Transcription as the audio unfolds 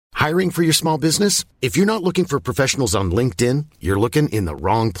Hiring for your small business? If you're not looking for professionals on LinkedIn, you're looking in the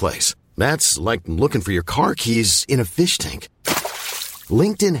wrong place. That's like looking for your car keys in a fish tank.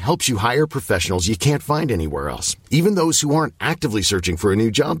 LinkedIn helps you hire professionals you can't find anywhere else, even those who aren't actively searching for a new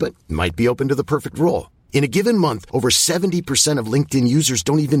job but might be open to the perfect role. In a given month, over 70% of LinkedIn users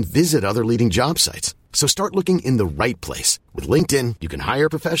don't even visit other leading job sites. So start looking in the right place. With LinkedIn, you can hire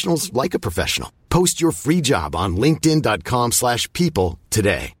professionals like a professional. Post your free job on linkedin.com/people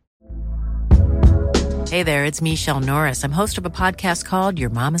today. Hey there, it's Michelle Norris. I'm host of a podcast called Your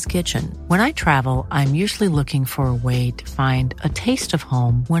Mama's Kitchen. When I travel, I'm usually looking for a way to find a taste of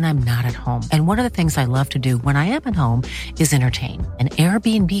home when I'm not at home. And one of the things I love to do when I am at home is entertain. And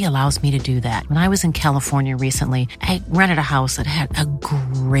Airbnb allows me to do that. When I was in California recently, I rented a house that had a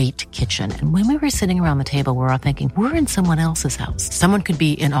great kitchen. And when we were sitting around the table, we're all thinking, we're in someone else's house. Someone could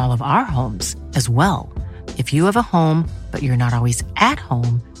be in all of our homes as well. If you have a home, but you're not always at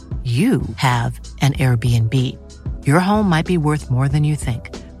home, you have an Airbnb. Your home might be worth more than you think.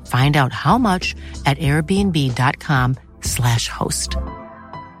 Find out how much at airbnb.com/host.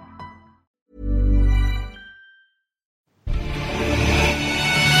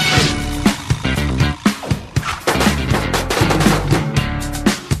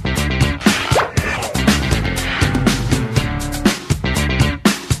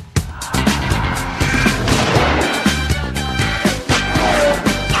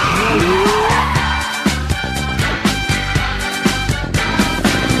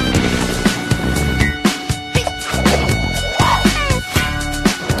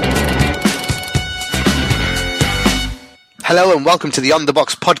 Hello and welcome to the On The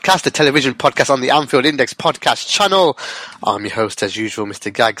Box podcast, a television podcast on the Anfield Index podcast channel. I'm your host as usual,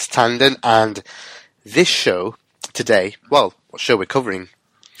 Mr. Gags Tandon, and this show today, well, what show we're covering,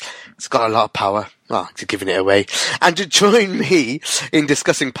 it's got a lot of power. Well, to giving it away. And to join me in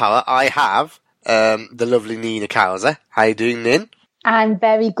discussing power, I have the lovely Nina Kauser. How you doing, Nin? I'm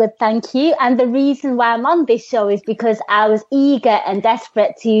very good, thank you. And the reason why I'm on this show is because I was eager and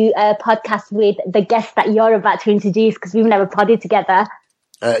desperate to podcast with the guest that you're about to introduce, because we've never podded together.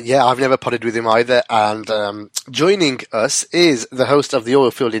 Yeah, I've never podded with him either. And joining us is the host of the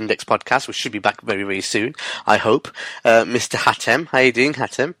Oilfield Index podcast, which should be back very, very soon, I hope, Mr. Hatem. How you doing,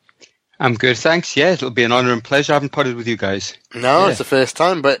 Hatem? I'm good, thanks. Yeah, it'll be an honour and pleasure. I haven't podded with you guys. No, It's the first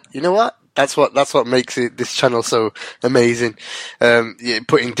time, but you know what? That's what makes this channel so amazing.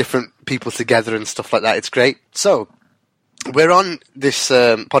 Putting different people together and stuff like that. It's great. So, we're on this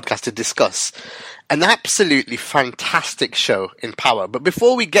podcast to discuss an absolutely fantastic show in Power. But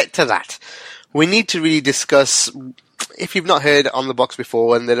before we get to that, we need to really discuss, if you've not heard On The Box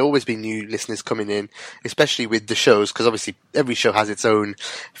before, and there'll always be new listeners coming in, especially with the shows, because obviously every show has its own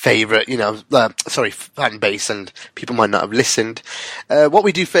favourite, fan base, and people might not have listened. What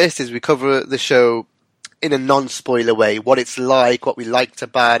we do first is we cover the show in a non-spoiler way, what it's like, what we liked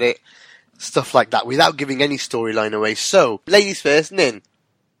about it, stuff like that, without giving any storyline away. So, ladies first, Nin,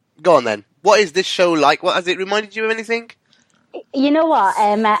 go on then. What is this show like? What has it reminded you of anything? You know what?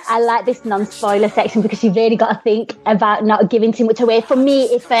 I like this non-spoiler section because you've really got to think about not giving too much away. For me,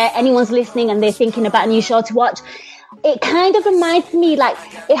 if anyone's listening and they're thinking about a new show to watch, it kind of reminds me, like,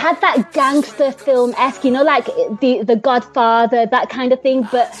 it had that gangster film-esque, like the Godfather, that kind of thing.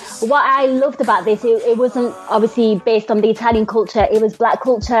 But what I loved about this, it wasn't obviously based on the Italian culture, it was black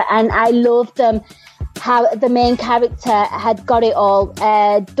culture, and I loved how the main character had got it all,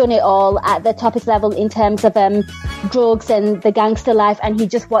 done it all at the toppest level in terms of drugs and the gangster life, and he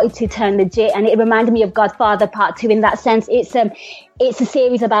just wanted to turn legit. And it reminded me of Godfather Part 2 in that sense. It's a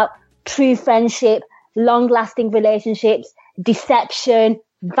series about true friendship, long-lasting relationships, deception,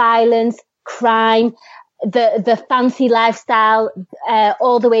 violence, crime, the fancy lifestyle,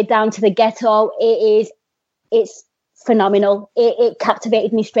 all the way down to the ghetto. It's phenomenal. It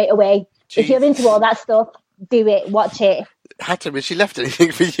captivated me straight away. Jeez. If you're into all that stuff, do it. Watch it. Hatem, has she left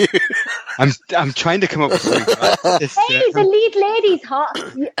anything for you? I'm trying to come up with something. The lead lady's hot.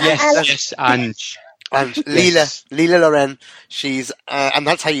 Yes, Ange. And Leela Loren, she's, and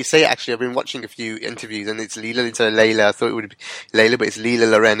that's how you say it actually. I've been watching a few interviews and it's Leela instead of Layla. I thought it would be Layla, but it's Leela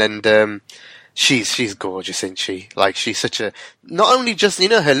Loren, and she's gorgeous, isn't she? Like, she's such a, not only just,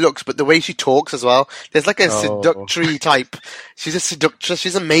 her looks, but the way she talks as well. There's like a seductory type. She's a seductress.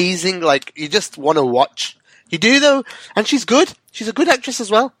 She's amazing. Like, you just want to watch. You do though. And she's good. She's a good actress as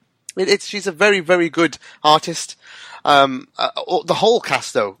well. She's a very, very good artist. The whole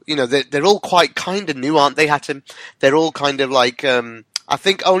cast though, they're all quite kind of new, aren't they, Hatem? They're all kind of like, I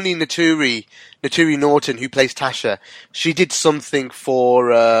think only Naturi Norton, who plays Tasha, she did something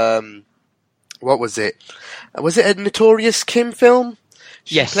for, what was it? Was it a Notorious Kim film?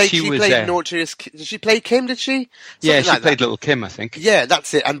 She played Notorious. Did she play Kim? Did she? Yeah, she played Little Kim, I think. Yeah,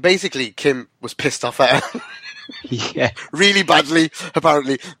 that's it. And basically, Kim was pissed off at her. Yeah. Really badly,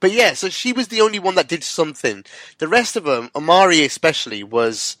 apparently. But yeah, so she was the only one that did something. The rest of them, Omari especially,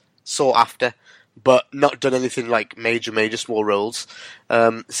 was sought after, but not done anything like major small roles.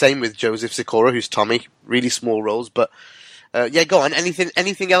 Same with Joseph Sikora, who's Tommy. Really small roles, but yeah, go on.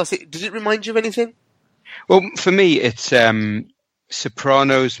 Anything else? Did it remind you of anything? Well, for me, it's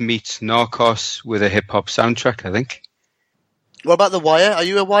Sopranos meets Narcos with a hip-hop soundtrack, I think. What about The Wire? Are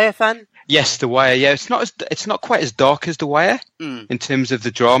you a Wire fan? Yes, The Wire. Yeah, it's not quite as dark as The Wire in terms of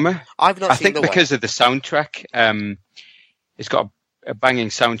the drama. I've not seen The Wire. I think because of the soundtrack, it's got a banging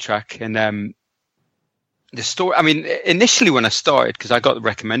soundtrack, and the story. I mean, initially when I started, because I got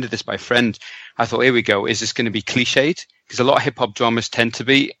recommended this by a friend, I thought, here we go. Is this going to be cliched? Because a lot of hip hop dramas tend to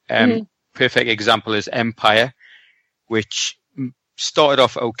be. Perfect example is Empire, which started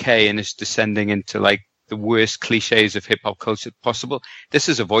off okay and is descending into like the worst cliches of hip hop culture possible. This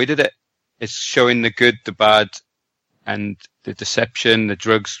has avoided it. It's showing the good, the bad, and the deception, the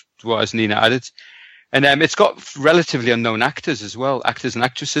drugs, what as Nina added. And it's got relatively unknown actors as well, actors and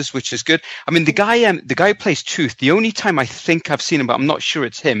actresses, which is good. I mean, the guy who plays Truth, the only time I think I've seen him, but I'm not sure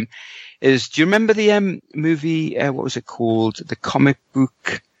it's him, is, do you remember the movie, what was it called? The comic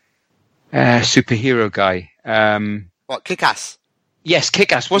book superhero guy. What, Kick-Ass? Yes,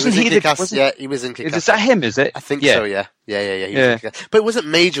 Kick-Ass. Wasn't he? Yeah, he was in Kick-Ass. Is that him, is it? I think so, yeah. Yeah. He was in Kick-Ass. But it wasn't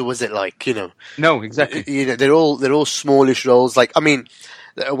major, was it? Like, you know. No, exactly. You know, they're all smallish roles. Like, I mean,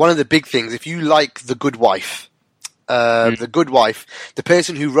 one of the big things, if you like The Good Wife, the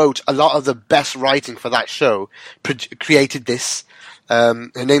person who wrote a lot of the best writing for that show created this. Her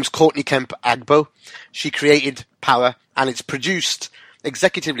name's Courtney Kemp Agbo. She created Power, and it's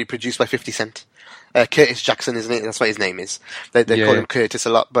executively produced by 50 Cent. Curtis Jackson, isn't it? That's what his name is. They call him Curtis a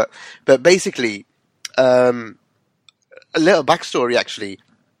lot, but basically, a little backstory actually.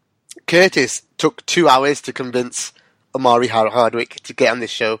 Curtis took 2 hours to convince Omari Hardwick to get on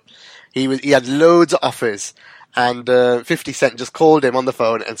this show. He had loads of offers, and 50 Cent just called him on the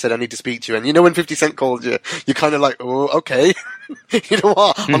phone and said, "I need to speak to you." And you know, when 50 Cent called you, you're kind of like, "Oh, okay." You know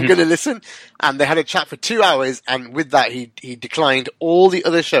what? I'm going to listen. And they had a chat for 2 hours, and with that, he declined all the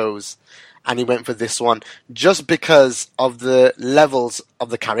other shows. And he went for this one just because of the levels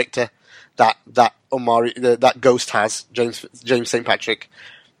of the character that Omari, that Ghost has, James St. Patrick.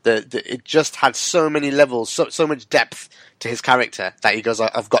 It just had so many levels, so much depth to his character that he goes,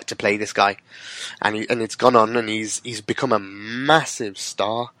 I've got to play this guy, and it's gone on, and he's become a massive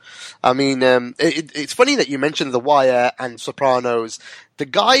star. I mean, it's funny that you mentioned The Wire and Sopranos. The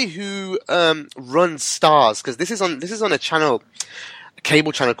guy who runs Stars, because this is on a channel.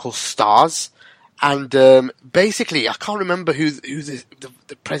 Cable channel called Stars, and basically I can't remember who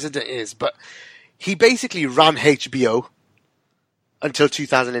the president is, but he basically ran HBO until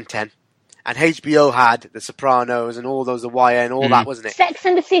 2010, and HBO had The Sopranos and all those, The Wire and all that, wasn't it? Sex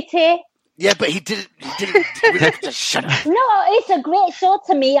and the City. Yeah, but he didn't just shut up. No, it's a great show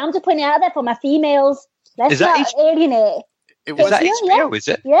to me. I'm just putting it out there for my females. Let's not alienate. Is that HBO? Is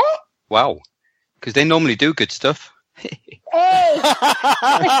it? Yeah. Wow, because they normally do good stuff. Hey!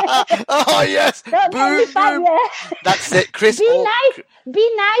 Oh yes! Boom. That's it, Chris.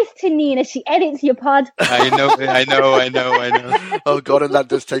 Be nice to Nina. She edits your pod. I know. Oh god, and that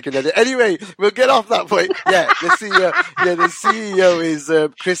does take an edit. Anyway, we'll get off that point. Yeah, the CEO is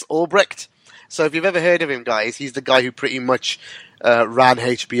Chris Albrecht. So if you've ever heard of him, guys, he's the guy who pretty much ran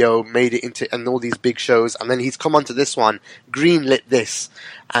HBO, made it into and all these big shows, and then he's come onto this one, greenlit this,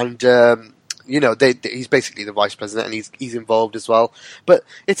 and. You know, he's basically the vice president, and he's involved as well. But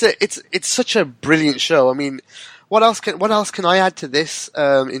it's such a brilliant show. I mean, what else can I add to this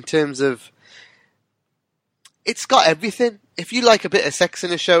in terms of? It's got everything. If you like a bit of sex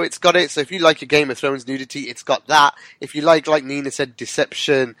in a show, it's got it. So if you like a Game of Thrones nudity, it's got that. If you like Nina said,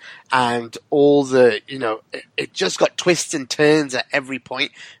 deception and all the, you know, it just got twists and turns at every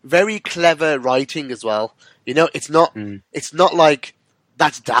point. Very clever writing as well. You know, it's not like.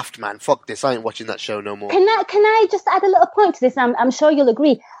 That's daft, man. Fuck this. I ain't watching that show no more. Can I just add a little point to this? I'm sure you'll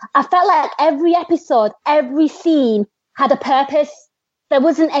agree. I felt like every episode, every scene had a purpose. There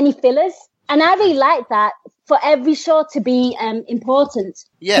wasn't any fillers. And I really like that for every show to be important.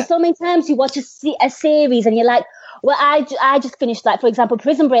 Yeah. So many times you watch a series and you're like, well, I just finished, like, for example,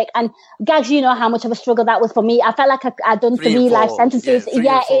 Prison Break. And Gags, you know how much of a struggle that was for me. I felt like I'd done 3 life sentences.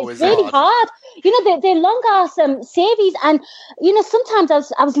 Yeah, it's really hard. You know, they're long-ass series. And, you know, sometimes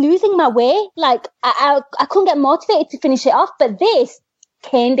I was losing my way. Like, I couldn't get motivated to finish it off. But this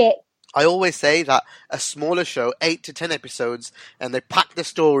canned it. I always say that a smaller show, 8 to 10 episodes, and they pack the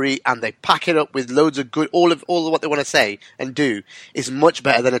story and they pack it up with loads of good, all of what they want to say and do, is much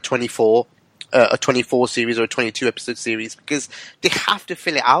better than a 24 series or a 22 episode series, because they have to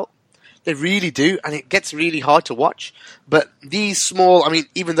fill it out. They really do, and it gets really hard to watch. But these small, I mean,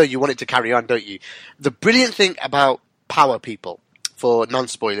 even though you want it to carry on, don't you? The brilliant thing about Power, people, for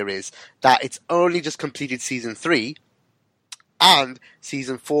non-spoiler, is that it's only just completed season 3, and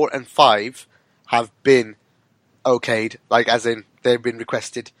season 4 and 5 have been okayed, like as in they've been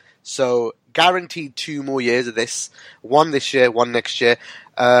requested. So guaranteed 2 more years of this. 1 this year, 1 next year.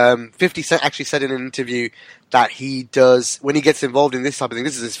 50 Cent actually said in an interview that he does, when he gets involved in this type of thing,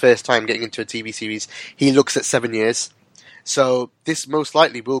 this is his first time getting into a TV series, he looks at 7 years. So this most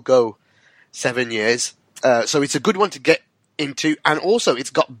likely will go 7 years. So it's a good one to get into, and also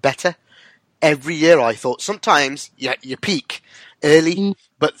it's got better every year. I thought sometimes you peak early,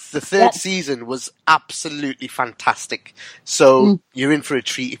 but the third season was absolutely fantastic. So you're in for a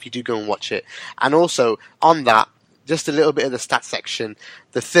treat if you do go and watch it. And also on that, just a little bit of the stat section,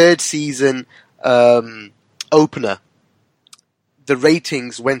 the third season opener, the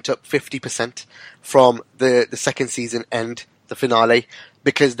ratings went up 50% from the second season end, the finale,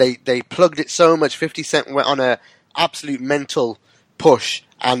 because they plugged it so much. 50 Cent went on a absolute mental push,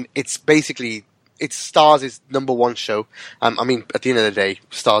 and it's basically, it's Starz' number 1 show. I mean, at the end of the day,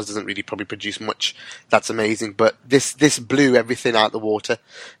 Starz doesn't really probably produce much that's amazing, but this blew everything out the water.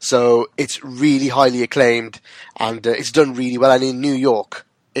 So it's really highly acclaimed, and it's done really well. And in New York,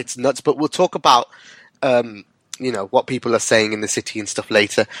 it's nuts. But we'll talk about what people are saying in the city and stuff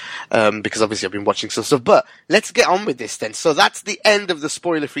later, because obviously I've been watching some stuff. But let's get on with this then. So that's the end of the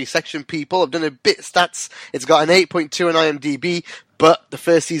spoiler-free section, people. I've done a bit stats. It's got an 8.2 on IMDb, but the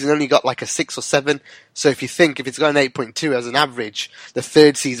first season only got like a 6 or 7. So if it's got an 8.2 as an average, the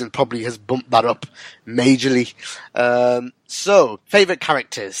third season probably has bumped that up majorly. So, favourite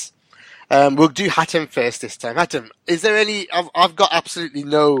characters. We'll do Hatem first this time. Hatem, is there any... I've got absolutely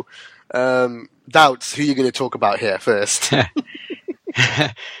no doubts who you're going to talk about here first.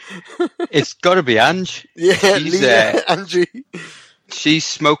 It's got to be Ange. Yeah, Angie. She's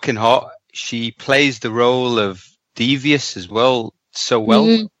smoking hot. She plays the role of Devious as well so well.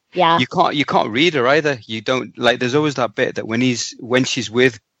 Mm-hmm. Yeah. You can't read her either. You don't, like, there's always that bit that when she's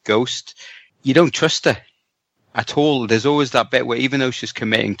with Ghost, you don't trust her at all. There's always that bit where even though she's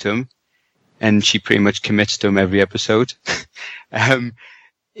committing to him, and she pretty much commits to him every episode,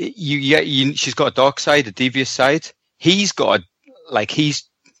 she's got a dark side, a devious side. He's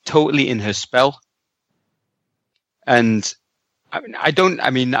totally in her spell. And I don't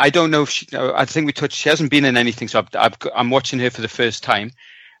know if she hasn't been in anything. So I'm watching her for the first time,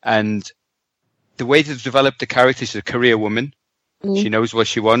 and the way they've developed the character, she's a career woman. She knows what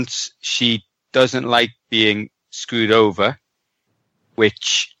she wants. She doesn't like being screwed over,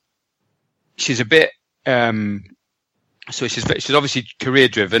 which she's a bit, so she's obviously career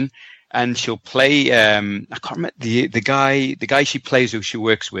driven, and she'll play, I can't remember the guy she plays, who she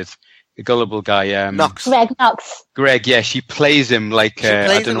works with, the gullible guy, Knox. Greg Knox. Greg, yeah, she plays him like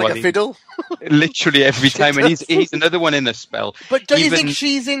I don't know, like a fiddle. Literally every time, and he's another one in the spell. But don't you think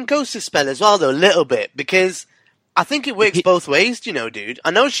she's in Ghost's spell as well, though, a little bit? Because I think it works both ways, dude. I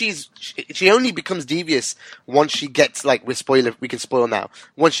know she only becomes devious once she gets, like, we can spoil now.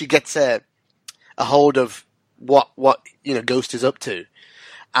 Once she gets a hold of what Ghost is up to,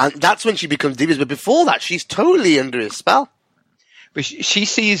 and that's when she becomes devious. But before that, she's totally under his spell. But she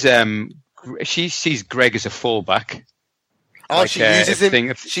sees Greg as a fallback. Oh, like, she uses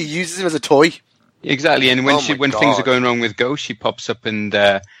him. She uses him as a toy. Exactly, and when things are going wrong with Ghost, she pops up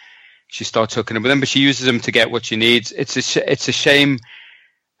and she starts hooking up with him. But she uses him to get what she needs. It's a shame.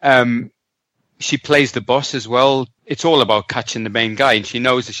 She plays the boss as well. It's all about catching the main guy, and she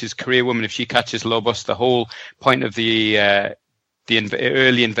knows that she's a career woman. If she catches Lobos, the whole point of the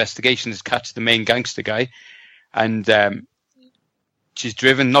early investigation is catch the main gangster guy, and she's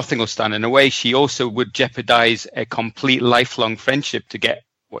driven. Nothing will stand in her way. She also would jeopardize a complete lifelong friendship to get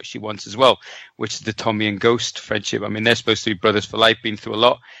what she wants as well, which is the Tommy and Ghost friendship. I mean, they're supposed to be brothers for life, been through a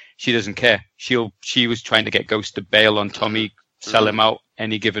lot. She doesn't care. She was trying to get Ghost to bail on Tommy, sell him out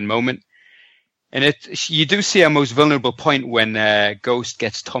any given moment. And you do see our most vulnerable point when Ghost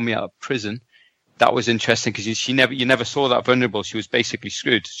gets Tommy out of prison. That was interesting because you never saw that vulnerable. She was basically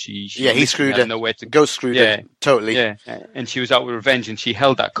screwed. He screwed her. Nowhere to Ghost screwed her totally. Yeah, and she was out with revenge, and she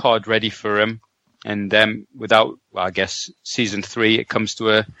held that card ready for him. And I guess season 3, it comes to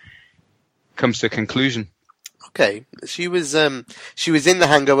a conclusion. Okay, she was in The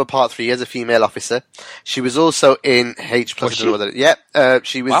Hangover Part 3 as a female officer. She was also in H+. Was she?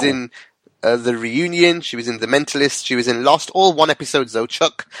 She was in The Reunion. She was in The Mentalist. She was in Lost. All one episodes though.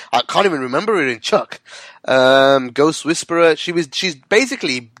 Chuck. I can't even remember her in Chuck. Ghost Whisperer. She's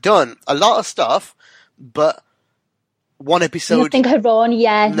basically done a lot of stuff, but one episode. Nothing her own,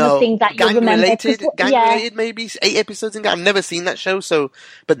 yeah. No, nothing that you remember. Gang related, maybe 8 episodes in. I've never seen that show,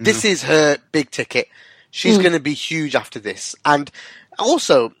 but this is her big ticket. She's going to be huge after this. And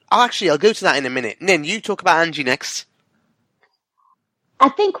also, I'll go to that in a minute. Nin, you talk about Angie next. I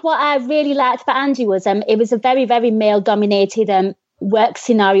think what I really liked about Angie was it was a very, very male-dominated work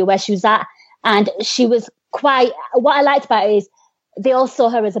scenario where she was at. And she was what I liked about it is they all saw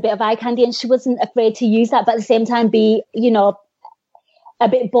her as a bit of eye candy and she wasn't afraid to use that, but at the same time be, a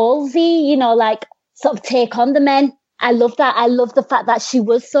bit ballsy, like sort of take on the men. I love that. I love the fact that she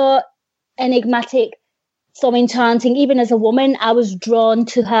was so enigmatic, so enchanting. Even as a woman, I was drawn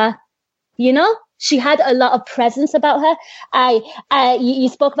to her. She had a lot of presence about her. You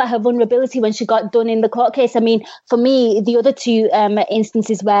spoke about her vulnerability when she got done in the court case. I mean, for me, the other two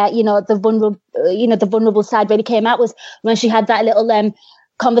instances where the vulnerable side really came out was when she had that little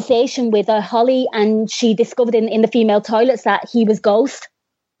conversation with Holly, and she discovered in the female toilets that he was Ghost.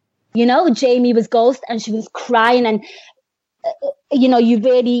 Jamie was Ghost, and she was crying and.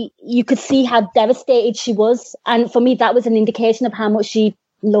 You could see how devastated she was. And for me, that was an indication of how much she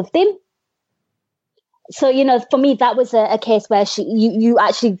loved him. So, for me, that was a case where you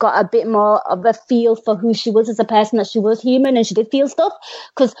actually got a bit more of a feel for who she was as a person, that she was human and she did feel stuff.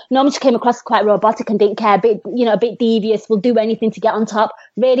 Because normally she came across quite robotic and didn't care, a bit devious, will do anything to get on top,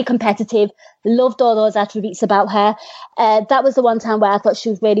 really competitive, loved all those attributes about her. That was the one time where I thought she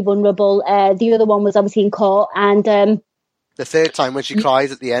was really vulnerable. The other one was obviously in court, and the third time when she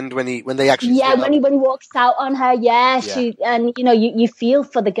cries at the end when they actually when he walks out on her, she and you feel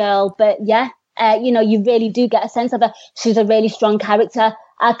for the girl, but you really do get a sense of her. She's a really strong character.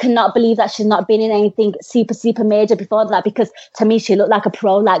 I cannot believe that she's not been in anything super major before that, because to me she looked like a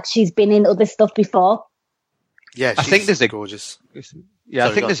pro, like she's been in other stuff before. Yeah, I think there's gorgeous. Yeah,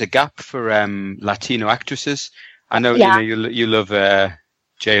 I think there's a gap for Latino actresses. I know you love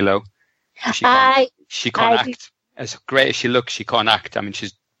J-Lo. She can't act. As great as she looks, she can't act. I mean,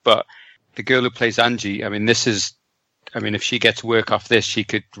 but the girl who plays Angie, I mean, if she gets work off this, she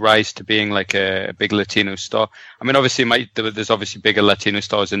could rise to being like a big Latino star. I mean, obviously, there's obviously bigger Latino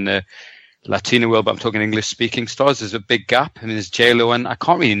stars in the Latino world, but I'm talking English-speaking stars. There's a big gap. I mean, there's J-Lo, and I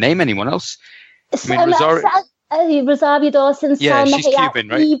can't really name anyone else. I mean, Rosario Dawson. Yeah, she's Cuban,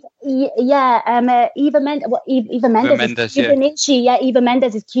 right? Eva Mendes. Eva Mendes is Cuban, isn't she? Yeah, Eva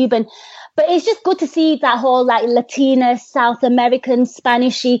Mendes is Cuban. But it's just good to see that whole like Latina, South American,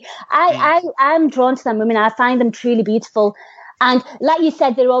 Spanishy. I'm drawn to them women. I find them truly beautiful. And like you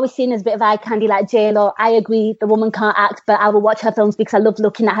said, they're always seen as a bit of eye candy, like J-Lo. I agree, the woman can't act, but I will watch her films because I love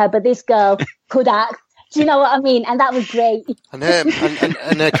looking at her. But this girl could act. Do you know what I mean? And that was great. And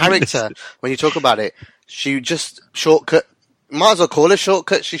her character, when you talk about it, she just shortcut. Might as well call her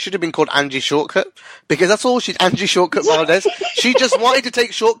Shortcut. She should have been called Angie Shortcut, because that's all she's, Angie Shortcut Valdez. She just wanted to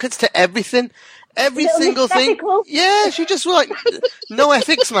take shortcuts to everything. Every single thing. Yeah, she just was like, no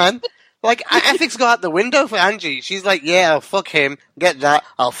ethics, man. Like, ethics go out the window for Angie. She's like, yeah, I'll fuck him, get that.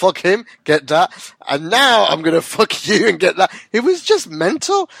 I'll fuck him, get that. And now I'm gonna fuck you and get that. It was just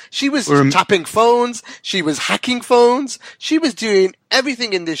mental. She was tapping phones. She was hacking phones. She was doing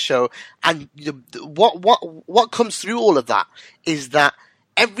everything in this show. And what comes through all of that is that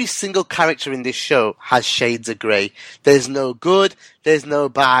every single character in this show has shades of grey. There's no good. There's no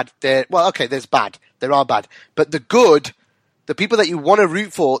bad. There's bad. There are bad. But the good, the people that you want to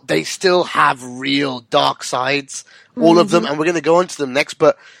root for, they still have real dark sides, all of them, and we're going to go on to them next.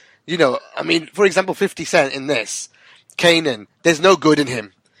 But, I mean, for example, 50 Cent in this, Kanan, there's no good in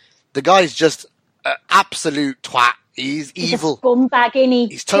him. The guy's just an absolute twat. He's evil. A scumbag, isn't he?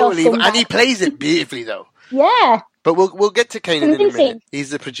 He's totally evil, and he plays it beautifully, though. Yeah. But we'll get to Kanan in a minute.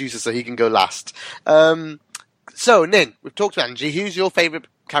 He's the producer, so he can go last. So, Nin, we've talked about Angie. Who's your favourite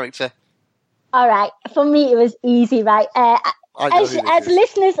character? All right. For me, it was easy, right? As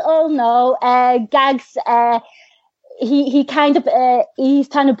listeners all know, Gags, he's kind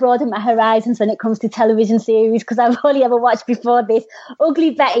of broadened my horizons when it comes to television series, because I've only ever watched before this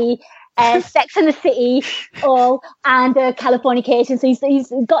Ugly Betty, Sex and the City, and Californication. So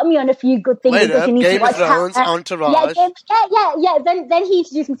he's got me on a few good things. Game of Thrones, Entourage. Yeah. Then he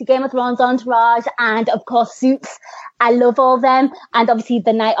introduced me to Game of Thrones, Entourage, and of course Suits. I love all them. And obviously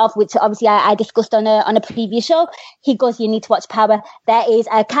The Night Of, which obviously I discussed on a previous show. He goes, you need to watch Power. There is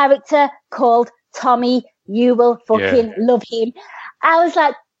a character called Tommy You will fucking love him. I was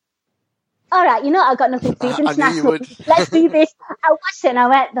like, all right, I've got nothing to do. It's international. Let's do this. I watched it and I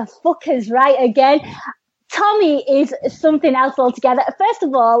went, the fucker's right again. Tommy is something else altogether. First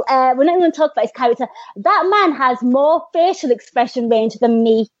of all, we're not going to talk about his character. That man has more facial expression range than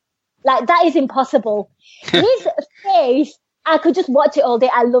me. Like, that is impossible. His face, I could just watch it all day.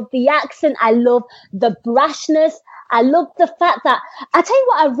 I love the accent. I love the brashness. I love the fact that, I tell you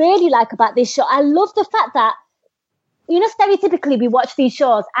what I really like about this show. I love the fact that, stereotypically we watch these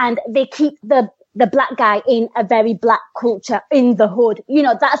shows and they keep the black guy in a very black culture in the hood.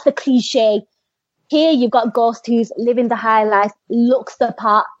 That's the cliche. Here you've got Ghost who's living the high life, looks the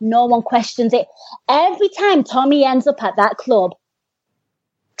part, no one questions it. Every time Tommy ends up at that club,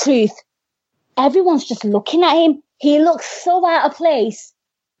 truth, everyone's just looking at him. He looks so out of place.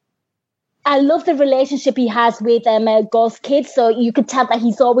 I love the relationship he has with Ghost Kid. So you could tell that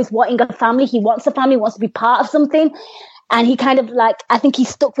he's always wanting a family. He wants a family, wants to be part of something. And he kind of I think he's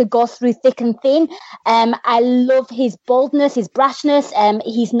stuck with Ghost through thick and thin. I love his boldness, his brashness.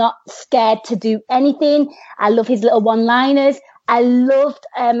 He's not scared to do anything. I love his little one-liners. I loved,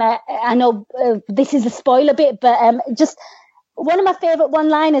 I know this is a spoiler bit, but just one of my favorite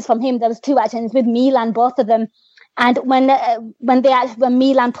one-liners from him, there was two actually, and it's with Milan, both of them. And when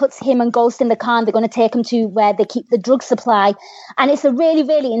Milan puts him and Ghost in the car, and they're going to take him to where they keep the drug supply, and it's a really,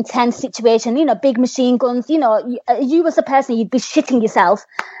 really intense situation. Big machine guns. You as a person, you'd be shitting yourself.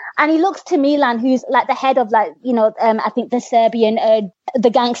 And he looks to Milan, who's like the head of I think the Serbian, the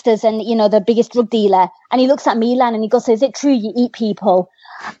gangsters, and the biggest drug dealer. And he looks at Milan and he goes, "Is it true you eat people?"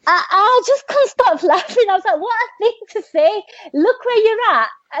 I just couldn't stop laughing. I was like, "What a thing to say! Look where you're at,"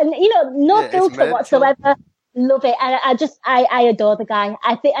 and no filter whatsoever. Love it. And I adore the guy.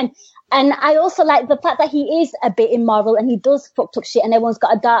 I think, and I also like the fact that he is a bit immoral and he does fucked up shit and everyone's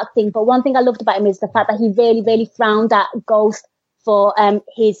got a dark thing. But one thing I loved about him is the fact that he really, really frowned at Ghost for,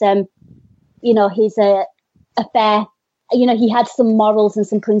 his affair. He had some morals and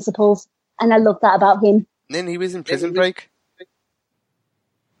some principles, and I love that about him. Then he was in Prison Break.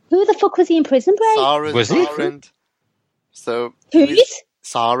 Who the fuck was he in Prison Break? Sarah's was he? girlfriend. So who's?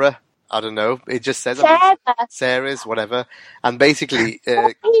 Sarah. I don't know. It just says Sarah's, whatever. And basically,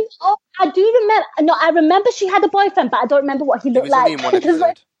 I do remember. No, I remember she had a boyfriend, but I don't remember what he looked like.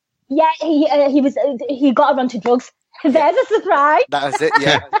 Yeah, he got her onto drugs. There's a surprise. That was it.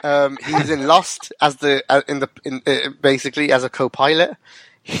 Yeah, he was in Lost as basically as a co-pilot.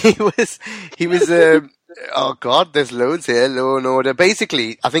 He was. Oh God, there's loads here. Law and Order.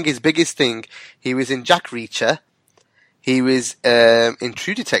 Basically, I think his biggest thing. He was in Jack Reacher. He was in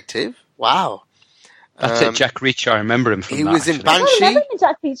True Detective. Wow. That's it, Jack Reacher. I remember him from He that, was in actually. Banshee. I remember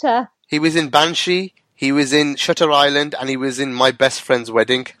Jack Reacher. He was in Banshee. He was in Shutter Island. And he was in My Best Friend's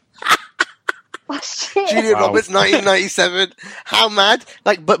Wedding. Oh, shit. Julia Roberts, 1997. How mad.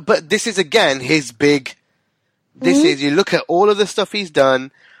 But this is, again, his big... This is, you look at all of the stuff he's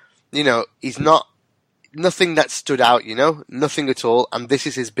done, he's not... Nothing that stood out, Nothing at all. And this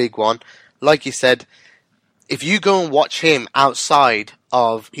is his big one. Like you said... If you go and watch him outside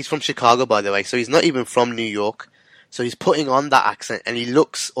of... He's from Chicago, by the way, so he's not even from New York. So he's putting on that accent, and he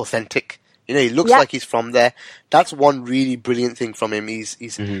looks authentic. He looks like he's from there. That's one really brilliant thing from him. He's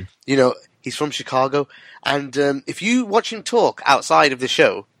he's from Chicago. And if you watch him talk outside of the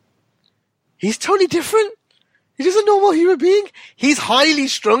show, he's totally different. He's just a normal human being. He's highly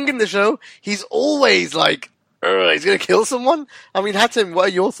strung in the show. He's always like, he's going to kill someone. I mean, Hatem, what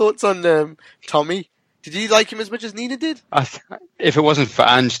are your thoughts on Tommy? Did you like him as much as Nina did? If it wasn't for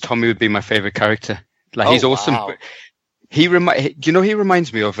Ange, Tommy would be my favorite character. He's awesome. Wow. He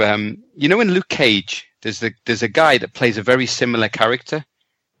reminds me of in Luke Cage. There's a guy that plays a very similar character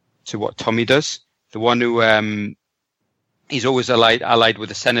to what Tommy does. The one who he's always allied with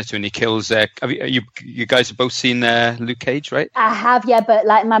the senator, and he kills. You guys have both seen Luke Cage, right? I have, yeah, but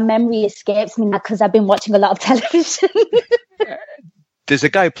my memory escapes me now because I've been watching a lot of television. There's a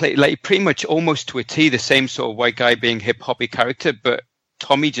guy who play pretty much almost to a T the same sort of white guy being hip hoppy character, but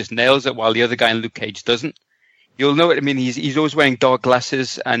Tommy just nails it while the other guy in Luke Cage doesn't. You'll know what I mean. He's always wearing dark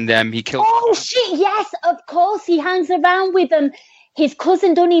glasses, and he kills. Oh shit! Yes, of course. He hangs around with his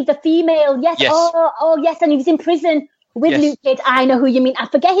cousin, don't he? The female. Yes. Yes. Oh yes, and he was in prison with Luke Cage. I know who you mean. I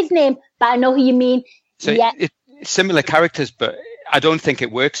forget his name, but I know who you mean. So similar characters, but I don't think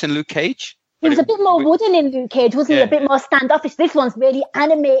it works in Luke Cage. He was a bit more wooden in Luke Cage, wasn't he? A bit more standoffish. This one's really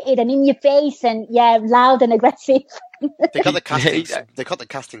animated and in your face and loud and aggressive. They got the casting. They got the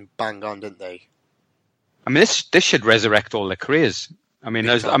casting bang on, didn't they? I mean, this should resurrect all their careers. I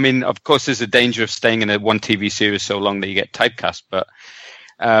mean, of course, there's a danger of staying in one TV series so long that you get typecast. But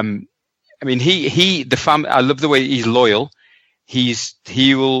I mean, I love the way he's loyal.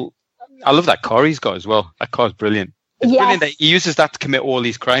 I love that car he's got as well. That car's brilliant. It's brilliant that he uses that to commit all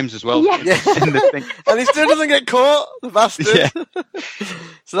these crimes as well. Yeah. And he still doesn't get caught, the bastard. Yeah.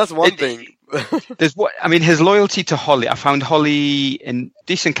 So that's one thing. His loyalty to Holly. I found Holly a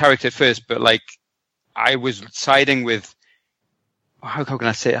decent character at first, but like, I was siding with. How can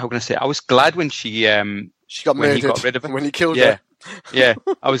I say? I was glad when she got murdered. When he got rid of her. When he killed her. Yeah,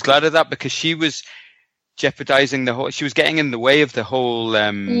 I was glad of that because she was jeopardizing the whole. She was getting in the way of the whole.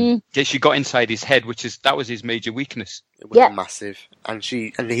 She got inside his head, that was his major weakness. It was massive, and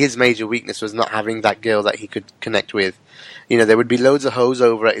his major weakness was not having that girl that he could connect with. You know, there would be loads of hoes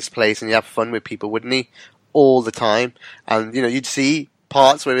over at his place, and he'd have fun with people, wouldn't he? All the time, and you know, you'd see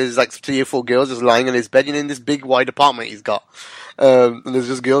parts where there's like 3 or 4 girls just lying in his bed, you know, in this big wide apartment he's got, and there's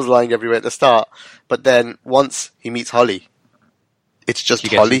just girls lying everywhere at the start. But then once he meets Holly, it's just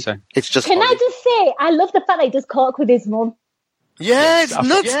Holly. It's just. Can Holly. I just say, I love the fact that he does coke with his mum. Yeah, it's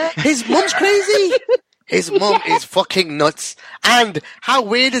nuts. Yeah. His mum's crazy. His mum is fucking nuts. And how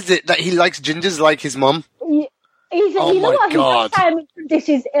weird is it that he likes gingers like his mum? Oh my God! This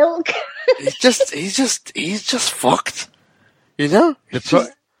is ilk. he's just fucked. You know.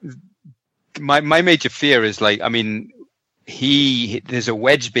 My major fear is like, I mean, there's a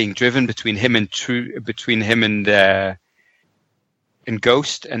wedge being driven between him and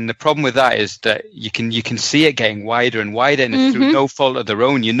Ghost, and the problem with that is that you can see it getting wider and wider, and it's through no fault of their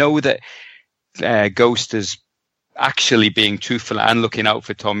own. You know that Ghost is actually being truthful and looking out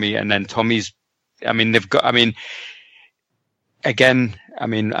for Tommy, and then Tommy's. I mean,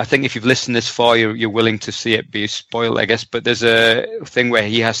 I think if you've listened this far, you're willing to see it be spoiled, I guess. But there's a thing where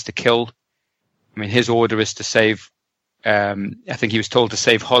he has to kill. I mean, his order is to save. I think he was told to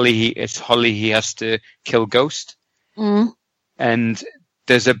save Holly. It's Holly. He has to kill Ghost. And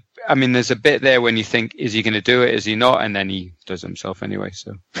there's a bit there when you think, is he going to do it? Is he not? And then he does it himself anyway.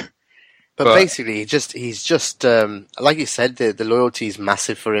 So. But basically, he's just like you said, the loyalty is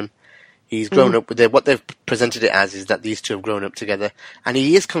massive for him. He's grown up with it. What they've presented it as is that these two have grown up together. And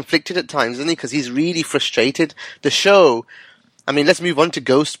he is conflicted at times, isn't he? Because he's really frustrated. The show, I mean, let's move on to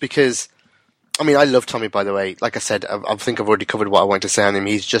Ghost because, I mean, I love Tommy, by the way. Like I said, I think I've already covered what I wanted to say on him.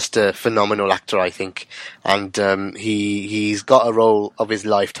 He's just a phenomenal actor, I think. And he's got a role of his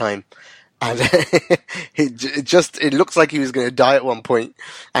lifetime. And it looks like he was going to die at one point,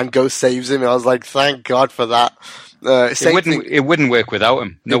 and Ghost saves him. And I was like, thank God for that. It wouldn't work without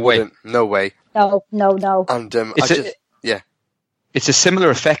him. No way. No way. No. And it's a similar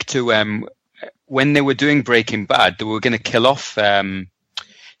effect to when they were doing Breaking Bad. They were going to kill off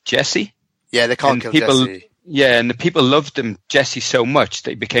Jesse. Yeah, they can't kill Jesse. Yeah, and the people loved Jesse so much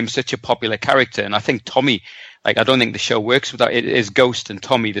that he became such a popular character. And I think Tommy, like, I don't think the show works without it. Is Ghost and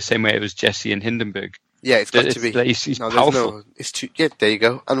Tommy the same way it was Jesse and Hindenburg? Yeah, it's got to be. He's powerful. There you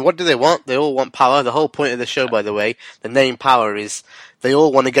go. And what do they want? They all want power. The whole point of the show, by the way, the name Power is they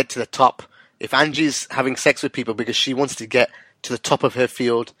all want to get to the top. If Angie's having sex with people because she wants to get to the top of her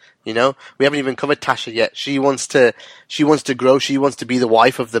field, you know, we haven't even covered Tasha yet. She wants to grow. She wants to be the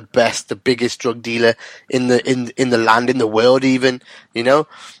wife of the best, the biggest drug dealer in the land, in the world, even, you know,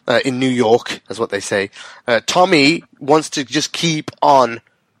 in New York, that's what they say. Tommy wants to just keep on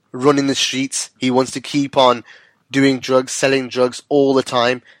running the streets. He wants to keep on doing drugs, selling drugs all the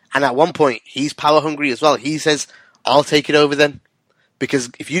time. And at one point, he's power hungry as well. He says, I'll take it over then. Because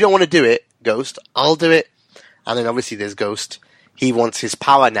if you don't want to do it, Ghost, I'll do it. And then obviously there's Ghost. He wants his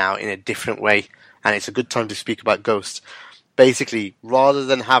power now in a different way. And it's a good time to speak about Ghost. Basically, rather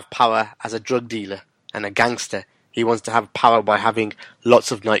than have power as a drug dealer and a gangster, he wants to have power by having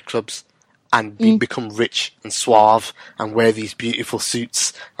lots of nightclubs and become rich and suave and wear these beautiful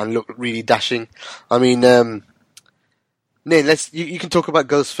suits and look really dashing. I mean, Nin, you can talk about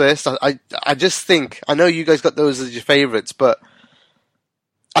Ghost first. I just think, I know you guys got those as your favourites, but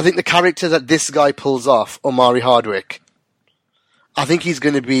I think the character that this guy pulls off, Omari Hardwick, I think he's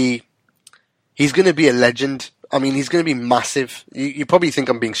going to be a legend. I mean, he's going to be massive. You probably think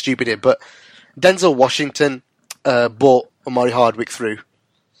I'm being stupid here, but Denzel Washington brought Omari Hardwick through.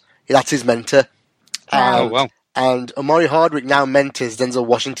 That's his mentor. Oh, wow. And Omari Hardwick now mentors Denzel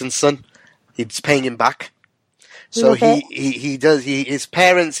Washington's son. He's paying him back. So his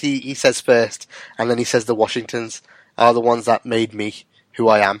parents, he says first, and then he says the Washingtons are the ones that made me who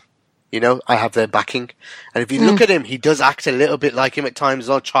I am. You know, I have their backing. And if you look at him, he does act a little bit like him at times,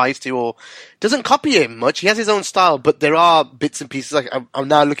 or tries to, or doesn't copy him much. He has his own style, but there are bits and pieces. Like I'm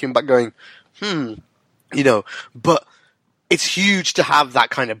now looking back going, you know, but it's huge to have that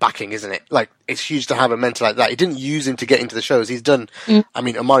kind of backing, isn't it? Like, it's huge to have a mentor like that. He didn't use him to get into the shows. He's done, I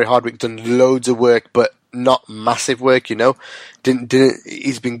mean, Omari Hardwick done loads of work, but not massive work, you know?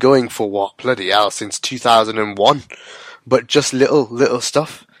 He's been going for what? Bloody hell, since 2001. But just little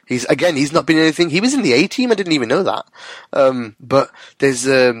stuff. He's not been in anything. He was in the A-Team. I didn't even know that. But there's,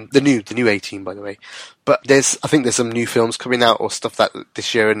 the new A-Team, by the way. But I think there's some new films coming out or stuff that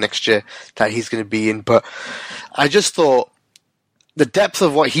this year and next year that he's going to be in. But I just thought the depth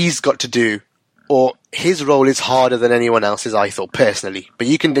of what he's got to do, or his role is harder than anyone else's, I thought, personally. But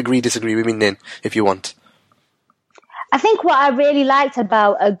you can disagree with me, Nin, if you want. I think what I really liked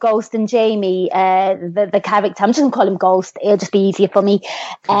about Ghost and Jamie, the character, I'm just going to call him Ghost, it'll just be easier for me.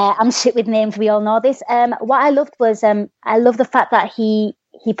 I'm shit with names, we all know this. What I loved was, I love the fact that he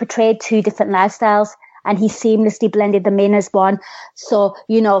portrayed two different lifestyles, and he seamlessly blended them in as one. So,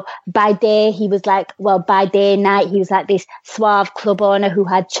 you know, by day he was like, well, by day and night he was like this suave club owner who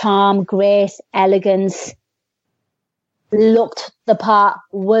had charm, grace, elegance, looked the part,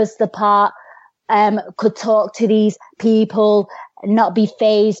 was the part, could talk to these people, not be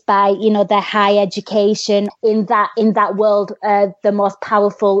fazed by, you know, their high education. In that world, the most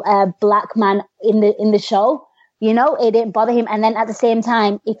powerful black man in the show. You know, it didn't bother him. And then at the same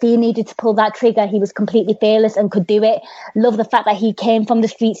time, if he needed to pull that trigger, he was completely fearless and could do it. Love the fact that he came from the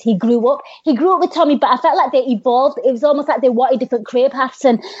streets. He grew up with Tommy, but I felt like they evolved. It was almost like they wanted different career paths.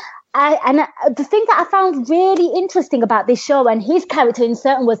 And the thing that I found really interesting about this show and his character in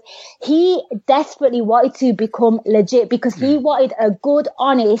certain was he desperately wanted to become legit because he wanted a good,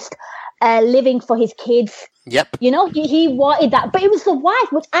 honest living for his kids. Yep. You know, he wanted that. But it was the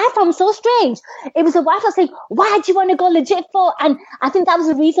wife, which I found so strange. It was the wife that was saying, why do you want to go legit for? And I think that was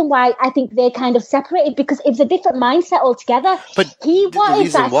the reason why I think they kind of separated, because it was a different mindset altogether. But he wanted the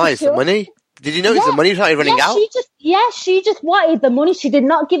reason that why is the money. Did you notice the money started running out? She just wanted the money. She did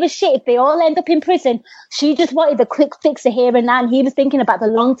not give a shit if they all end up in prison. She just wanted the quick fix of here and now. And he was thinking about the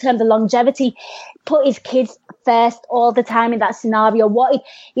long term, the longevity, put his kids first all the time in that scenario.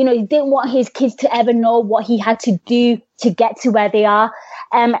 He didn't want his kids to ever know what he had to do to get to where they are.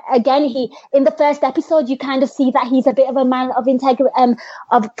 Again, in the first episode, you kind of see that he's a bit of a man of integrity,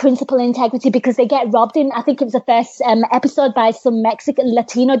 of principle and integrity, because they get robbed in, I think it was the first episode, by some Mexican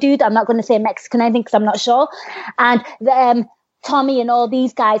Latino dude. I'm not going to say Mexican, I think, because I'm not sure. And Tommy and all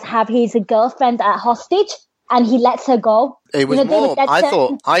these guys have his girlfriend at hostage, and he lets her go. It was I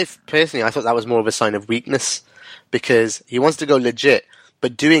thought that was more of a sign of weakness, because he wants to go legit,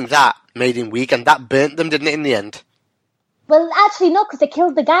 but doing that made him weak, and that burnt them, didn't it, in the end? Well, actually, no, because they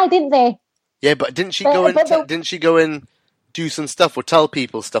killed the guy, didn't they? Yeah, but didn't she go and do some stuff or tell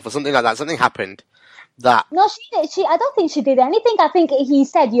people stuff or something like that? Something happened. No, she. I don't think she did anything. I think he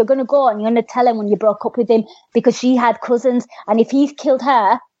said, you're going to go and you're going to tell him when you broke up with him, because she had cousins, and if he's killed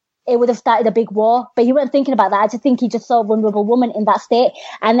her, it would have started a big war. But he wasn't thinking about that. I just think he just saw a vulnerable woman in that state.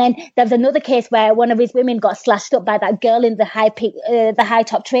 And then there was another case where one of his women got slashed up by that girl in the high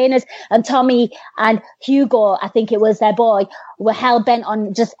top trainers, and Tommy and Hugo, I think it was their boy, were hell bent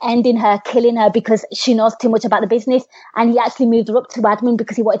on just ending her, killing her, because she knows too much about the business. And he actually moved her up to admin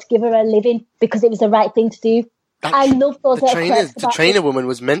because he wanted to give her a living, because it was the right thing to do. I love those. The trainer woman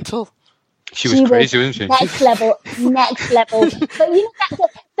was mental. She was crazy, wasn't she? Next level. But you know,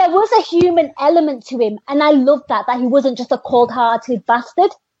 there was a human element to him, and I loved that he wasn't just a cold-hearted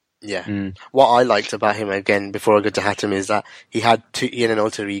bastard. Yeah. What I liked about him, again, before I go to Hatem, is that he had an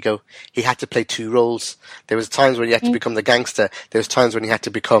alter ego. He had to play two roles. There was times when he had to become the gangster. There was times when he had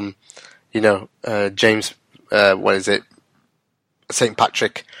to become, James, St.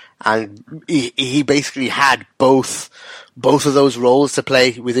 Patrick. And he basically had both of those roles to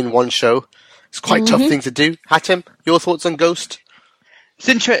play within one show. It's quite a tough thing to do. Hatem, your thoughts on Ghost?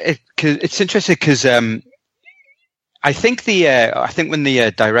 It's interesting because I think when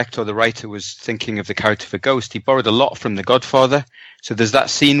the director or the writer was thinking of the character for Ghost, he borrowed a lot from The Godfather. So there's that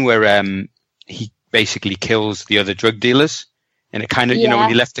scene where he basically kills the other drug dealers, and it kind of when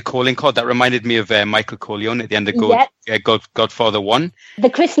he left the calling card, that reminded me of Michael Corleone at the end of Godfather 1. The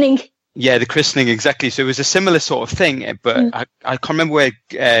christening. Yeah, the christening, exactly. So it was a similar sort of thing, but I can't remember where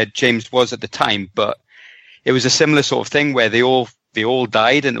James was at the time, but it was a similar sort of thing where they all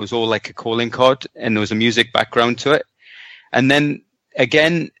died, and it was all like a calling card, and there was a music background to it. And then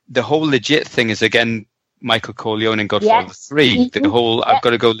again, the whole legit thing is again Michael Corleone in Godfather 3. The whole I've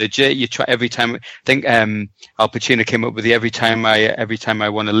got to go legit. You try every time. I think Al Pacino came up with the every time I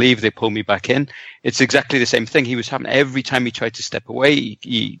want to leave, they pull me back in. It's exactly the same thing. He was having every time he tried to step away,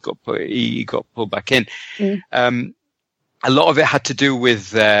 he got pulled back in. A lot of it had to do with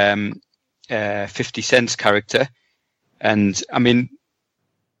 50 Cent's character. And I mean,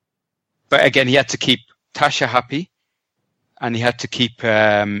 but again, he had to keep Tasha happy, and he had to keep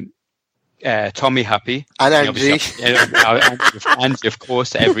Tommy happy, and Angie. Angie, of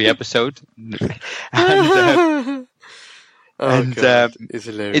course, every episode. And it's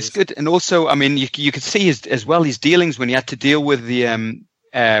hilarious. It's good, and also, I mean, you could see his dealings when he had to deal with the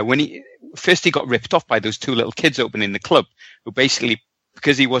when he got ripped off by those two little kids opening the club, who basically,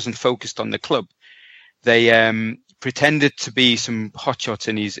 because he wasn't focused on the club, they pretended to be some hotshots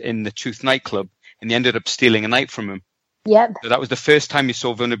in the Truth nightclub, and he ended up stealing a night from him. Yep. So that was the first time you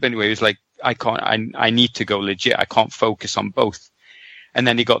saw vulnerability, where he was like, I need to go legit. I can't focus on both. And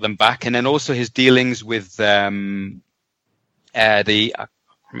then he got them back. And then also his dealings with I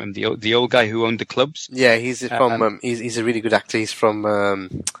remember the old guy who owned the clubs. Yeah, he's from he's a really good actor. He's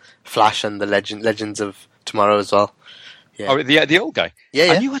from Flash and the Legends of Tomorrow as well. Yeah. Oh, the old guy.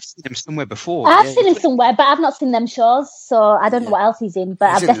 Yeah. I knew I'd seen him somewhere before. I've seen him somewhere, but I've not seen them shows, so I don't know what else he's in. But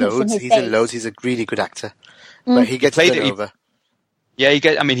I've definitely seen his face. He's in loads. He's a really good actor, but he gets turned over. Yeah,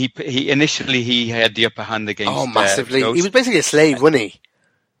 he initially he had the upper hand against. Oh, massively! He was basically a slave, wasn't he?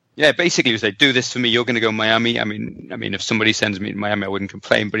 Yeah, basically he was like, "Do this for me. You're going to go to Miami." I mean, if somebody sends me to Miami, I wouldn't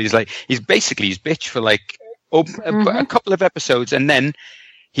complain. But he's basically his bitch for like a couple of episodes, and then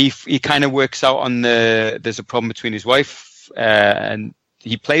he kind of works out on there's a problem between his wife, and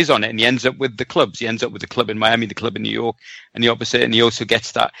he plays on it, and he ends up with the clubs. He ends up with the club in Miami, the club in New York, and the opposite. And he also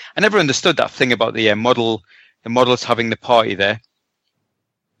gets that. I never understood that thing about the models having the party there.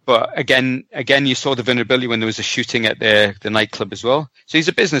 But again, you saw the vulnerability when there was a shooting at the nightclub as well. So he's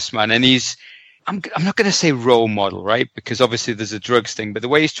a businessman, and I'm not going to say role model, right? Because obviously there's a drugs thing, but the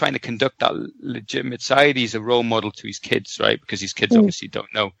way he's trying to conduct that legitimate side, he's a role model to his kids, right? Because his kids obviously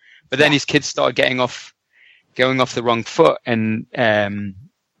don't know. But then his kids started going off the wrong foot, and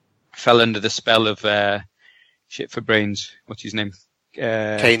fell under the spell of shit for brains. What's his name?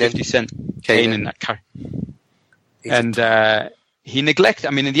 Kanan. 50 Cent. Kanan. And he neglected.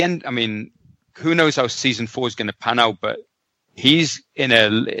 I mean, in the end, who knows how season 4 is going to pan out? But he's in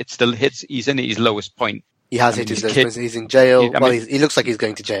he's in his lowest point. He has hit his lowest point. He's in jail. He looks like he's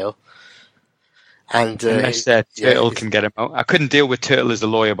going to jail. And unless Turtle can get him out. I couldn't deal with Turtle as a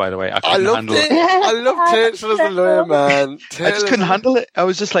lawyer, by the way. I loved it. I love Turtle as a lawyer, man. I just couldn't handle it. I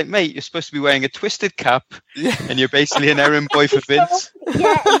was just like, mate, you're supposed to be wearing a twisted cap, and you're basically an errand boy for Vince.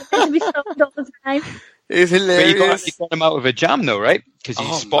 Yeah, he's supposed to be stopped all the time. It's hilarious. But he got him out of a jam, though, right? Because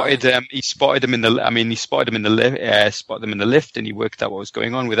he spotted him in the lift, and he worked out what was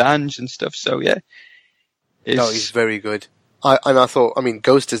going on with Ange and stuff. So yeah, he's very good. I thought,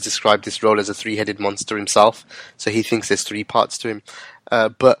 Ghost has described this role as a 3-headed monster himself, so he thinks there's 3 parts to him.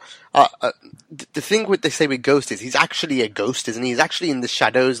 But the thing they say with Ghost is he's actually a ghost, isn't he? He's actually in the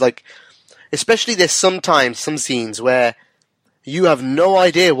shadows. Like, especially there's some scenes where you have no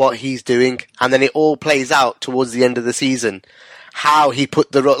idea what he's doing, and then it all plays out towards the end of the season. How he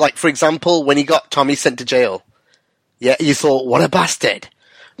put like, for example, when he got Tommy sent to jail, yeah, you thought, what a bastard.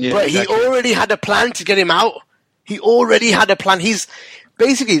 Yeah, but exactly. He already had a plan to get him out. He already had a plan. He's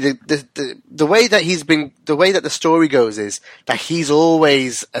basically the way that the story goes is that he's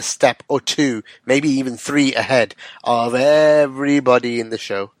always a step or 2, maybe even 3 ahead of everybody in the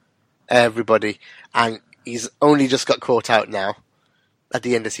show. Everybody. And he's only just got caught out now at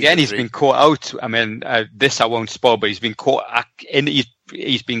the end of season 3. Yeah, and he's been caught out. This I won't spoil, but he's been caught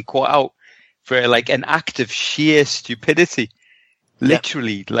out for like an act of sheer stupidity.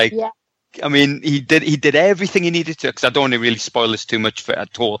 Literally, he did everything he needed to, because I don't want to really spoil this too much for it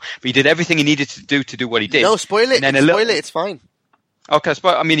at all, but he did everything he needed to do what he did. No, spoil it. It's fine. Okay,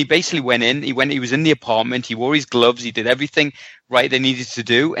 he basically went in, he was in the apartment, he wore his gloves, he did everything right they needed to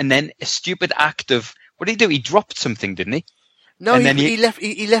do, and then a stupid act of, what did he do? He dropped something, didn't he? No, he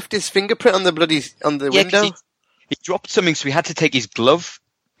left his fingerprint on the window. He dropped something, so he had to take his glove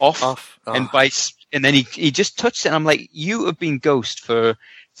off. And then he just touched it, and I'm like, you have been Ghost for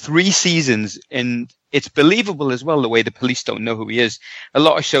 3 seasons, and it's believable as well the way the police don't know who he is. A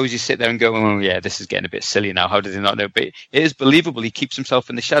lot of shows you sit there and go, oh yeah, this is getting a bit silly now. How did they not know? But it is believable. He keeps himself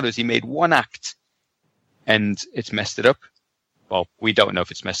in the shadows. He made one act, and it's messed it up. Well, we don't know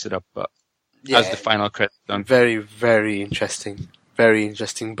if it's messed it up, but as the final credit done. Very, very interesting. Very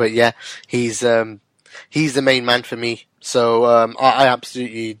interesting. But yeah, he's the main man for me. So I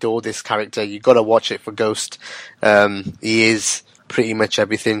absolutely adore this character. You got to watch it for Ghost. He is pretty much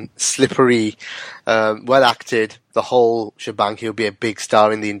everything. Slippery, well acted, the whole shebang. He'll be a big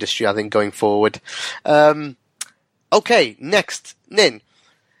star in the industry, I think, going forward. Okay, next, Nin.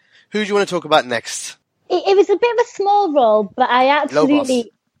 Who do you want to talk about next? It was a bit of a small role, but I absolutely...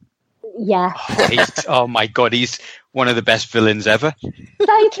 Lobos. Yeah. Oh my God, one of the best villains ever.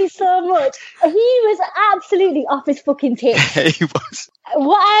 Thank you so much. He was absolutely off his fucking tip. He was.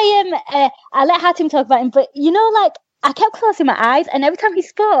 What I'll let Hatim talk about him, but like, I kept closing my eyes, and every time he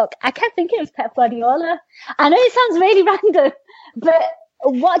spoke, I kept thinking it was Pep Guardiola. I know it sounds really random, but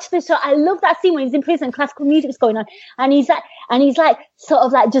watch the show. I love that scene when he's in prison, classical music was going on, and he's like sort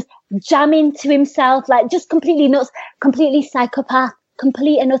of like just jamming to himself, like just completely nuts, completely psychopath,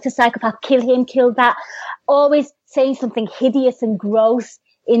 complete and utter psychopath. Kill him, kill that. Always saying something hideous and gross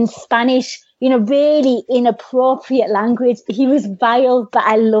in Spanish, really inappropriate language. He was vile, but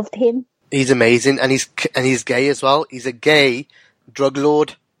I loved him. He's amazing, and he's gay as well. He's a gay drug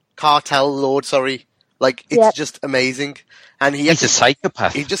lord, cartel lord. Sorry, like it's just amazing. And he's a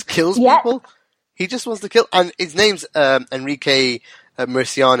psychopath. He just kills people. He just wants to kill. And his name's Enrique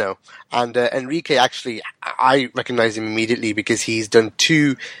Murciano. And Enrique, actually, I recognize him immediately because he's done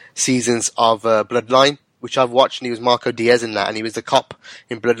 2 seasons of Bloodline, which I've watched, and he was Marco Diaz in that, and he was the cop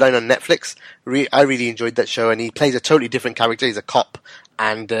in Bloodline on Netflix. I really enjoyed that show, and he plays a totally different character. He's a cop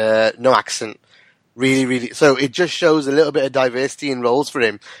and no accent. Really, really. So it just shows a little bit of diversity in roles for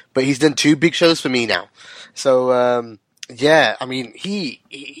him. But he's done 2 big shows for me now. So yeah, I mean,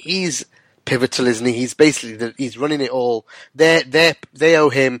 he's pivotal, isn't he? He's basically he's running it all. They owe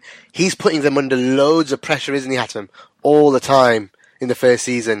him. He's putting them under loads of pressure, isn't he, Hatem? All the time in the first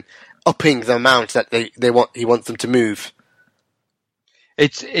season, upping the amount that he wants them to move.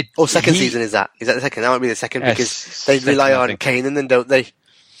 Second season is that? Is that the second? That might be the second because they rely on Kanan, then don't they?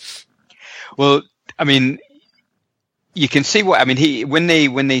 Well, I mean, you can see what I mean. When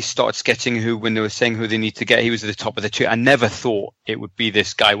they started sketching when they were saying who they need to get, he was at the top of the tree. I never thought it would be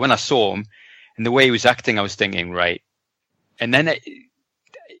this guy. When I saw him and the way he was acting, I was thinking, right. And then,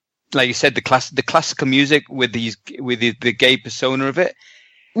 like you said, the classical music with the gay persona of it,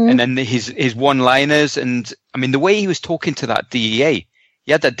 and then his one-liners, and I mean the way he was talking to that DEA.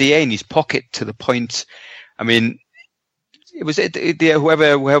 He had that DEA in his pocket to the point. I mean. It was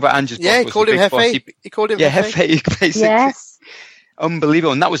whoever Andrew's boss was. He called him Hefe. He called him Hefe, basically. Yes.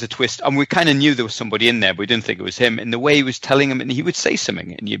 Unbelievable. And that was a twist. And we kind of knew there was somebody in there, but we didn't think it was him. And the way he was telling him, and he would say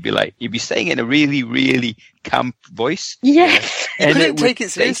something, and you'd be saying it in a really, really camp voice. Yes. You couldn't take it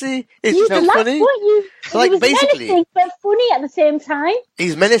seriously. It's so funny. Like, basically, menacing, but funny at the same time.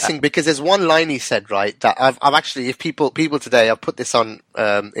 He's menacing because there's one line he said, right, that I've actually, if people today, I've put this on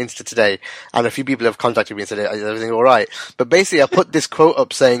Insta today, and a few people have contacted me and said, is everything all right? But basically, I put this quote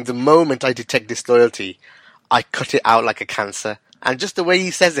up saying, the moment I detect disloyalty, I cut it out like a cancer. And just the way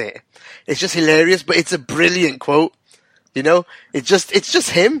he says it, it's just hilarious, but it's a brilliant quote. It's just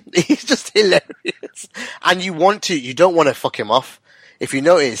him. He's just hilarious. And you don't want to fuck him off. If you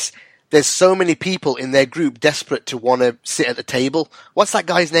notice, there's so many people in their group desperate to want to sit at the table. What's that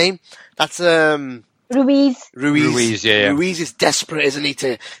guy's name? That's, Ruiz. Ruiz, yeah. Ruiz is desperate, isn't he,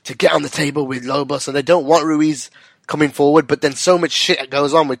 to get on the table with Lobos, and they don't want Ruiz coming forward, but then so much shit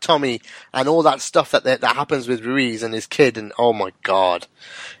goes on with Tommy and all that stuff that happens with Ruiz and his kid, and oh my god,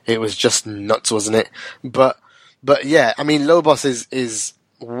 it was just nuts, wasn't it? But yeah, I mean, Lobos is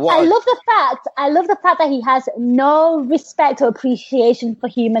what I love the fact that he has no respect or appreciation for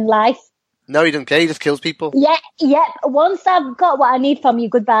human life. No, he doesn't care. He just kills people. Yeah. Once I've got what I need from you,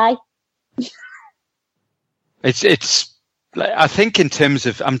 goodbye. It's. I think in terms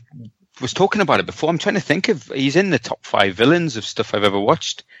of was talking about it before. I'm trying to think of. He's in the top 5 villains of stuff I've ever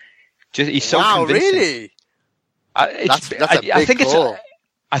watched. He's so convincing. Really? That's a big call.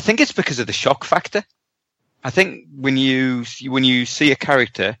 I think it's because of the shock factor. I think when you see a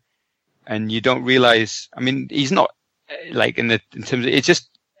character and you don't realize. I mean, he's not like in terms of it's just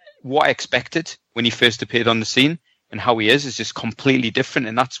what I expected when he first appeared on the scene, and how he is just completely different.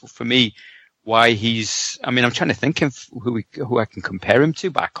 And that's for me why he's. I mean, I'm trying to think of who I can compare him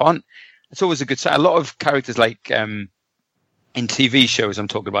to, but I can't. It's always a good sign. A lot of characters like in TV shows, I'm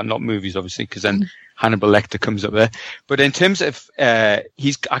talking about, not movies, obviously, because then Hannibal Lecter comes up there. But in terms of I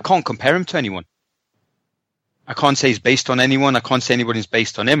can't compare him to anyone. I can't say he's based on anyone. I can't say anybody's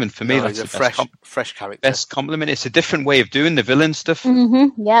based on him. And for me, that's a fresh character. Best compliment. It's a different way of doing the villain stuff.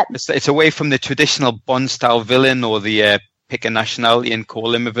 Mm-hmm, yeah. It's away from the traditional Bond-style villain or the pick a nationality and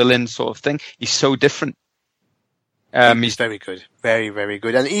call him a villain sort of thing. He's so different. He's very good. Very, very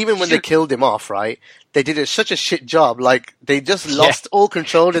good. And even when they killed him off, right, they did such a shit job. Like, they just lost all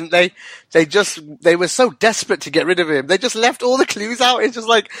control, didn't they? They were so desperate to get rid of him. They just left all the clues out. It's just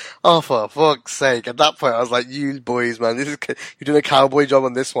like, oh, for fuck's sake. At that point, I was like, you boys, man, you're doing a cowboy job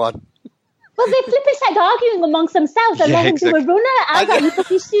on this one. Well, they flipping started arguing amongst themselves and let him do a runner. I was like, you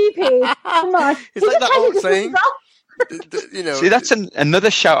fucking stupid. Come on. It's like that old saying. You know, See, that's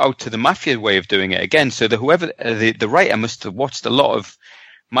another shout out to the Mafia way of doing it again. So the writer must have watched a lot of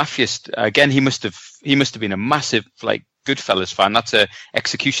Mafia. Again, he must have been a massive like Goodfellas fan. That's a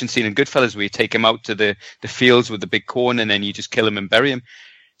execution scene in Goodfellas where you take him out to the fields with the big corn and then you just kill him and bury him.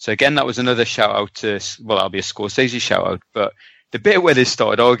 So again, that was another shout out to, well, that'll be a Scorsese shout out. But the bit where they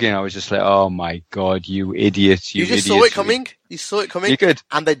started arguing, I was just like, oh my God, you idiots. You just saw it coming. You saw it coming. You could.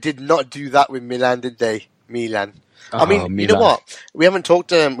 And they did not do that with Milan, did they? Milan. Oh, I mean, Milan. You know what? We haven't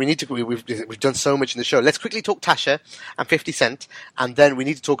talked. We've done so much in the show. Let's quickly talk Tasha and 50 Cent, and then we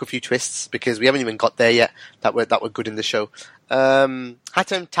need to talk a few twists because we haven't even got there yet. That were good in the show. Hatem,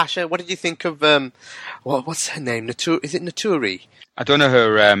 Tasha, what did you think of what's her name? Is it Naturi? I don't know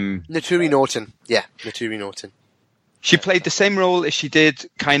her. Naturi Norton. Yeah, Naturi Norton. She played the same role as she did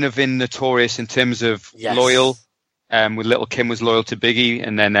kind of in Notorious in terms of loyal. With Little Kim was loyal to Biggie,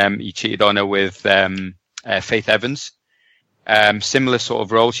 and then he cheated on her with Faith Evans. Similar sort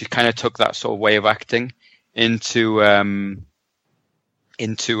of role. She kind of took that sort of way of acting into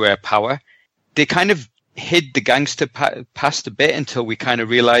Power. They kind of hid the gangster past a bit until we kind of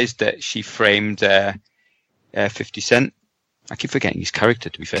realized that she framed 50 Cent. I keep forgetting his character,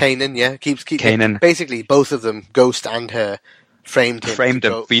 to be fair. Kanan, yeah. Keeps Kanan. Basically, both of them, Ghost and her, framed him.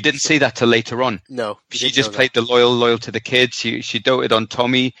 But you didn't see that till later on. No. She just played the loyal to the kids. She doted on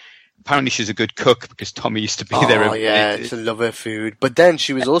Tommy. Apparently she's a good cook because Tommy used to be there. Oh, yeah, to love her food. But then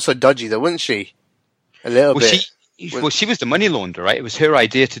she was also dodgy, though, wasn't she? A little bit. She was the money launderer, right? It was her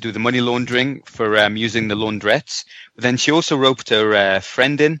idea to do the money laundering for using the laundrettes. But then she also roped her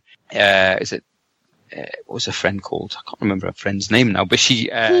friend in. What was her friend called? I can't remember her friend's name now. But she...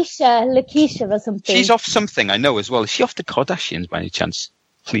 Lakeisha or something. She's off something, I know, as well. Is she off the Kardashians by any chance?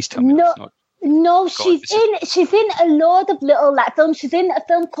 Please tell me that's not... No, she's in a load of little like films. She's in a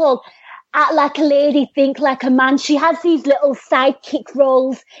film called Act Like a Lady, Think Like a Man. She has these little sidekick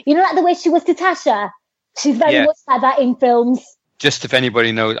roles. You know, like the way she was to Tasha? She's very much like that in films. Just if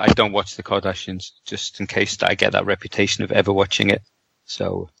anybody knows, I don't watch the Kardashians, just in case I get that reputation of ever watching it.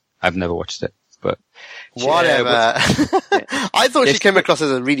 So I've never watched it. But whatever. I thought she came across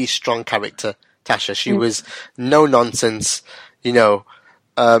as a really strong character, Tasha. She was no nonsense, you know.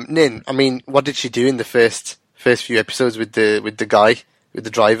 Nin, I mean, what did she do in the first few episodes with the guy, with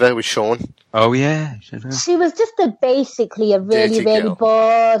the driver, with Sean? Oh yeah, she was just basically a really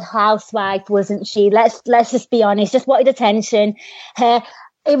bored housewife, wasn't she? Let's just be honest. Just wanted attention. It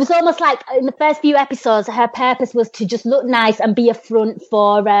was almost like in the first few episodes, her purpose was to just look nice and be a front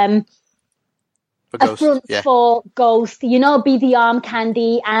for for Ghost, you know, be the arm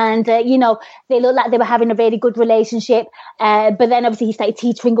candy, and you know, they looked like they were having a really good relationship, but then obviously he started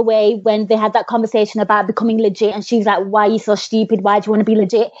teetering away when they had that conversation about becoming legit, and she's like, why are you so stupid, why do you want to be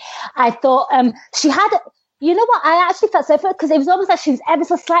legit? I thought she had, you know what, I actually felt so for her, because it was almost like she was ever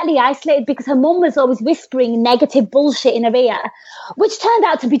so slightly isolated, because her mum was always whispering negative bullshit in her ear, which turned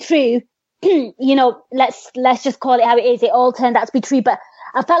out to be true. You know, let's just call it how it is. It all turned out to be true, but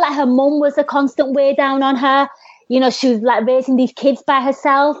I felt like her mum was a constant weigh down on her. You know, she was like raising these kids by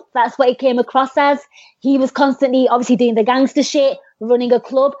herself. That's what it came across as. He was constantly obviously doing the gangster shit, running a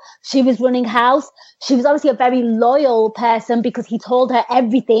club. She was running house. She was obviously a very loyal person because he told her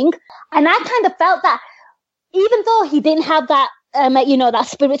everything. And I kind of felt that even though he didn't have that, you know, that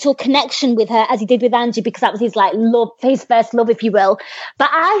spiritual connection with her as he did with Angie, because that was his like love, his first love, if you will. But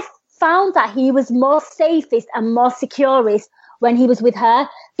I found that he was more safest and more securest when he was with her,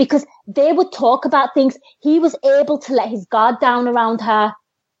 because they would talk about things. He was able to let his guard down around her,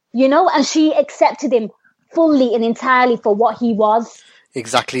 you know, and she accepted him fully and entirely for what he was.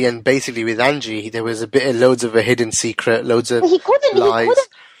 Exactly, and basically with Angie, there was loads of a hidden secret, loads of lies.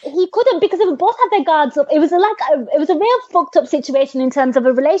 He couldn't because they both had their guards up. It was a real fucked up situation in terms of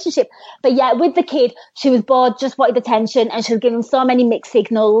a relationship. But yeah, with the kid, she was bored, just wanted attention, and she was giving so many mixed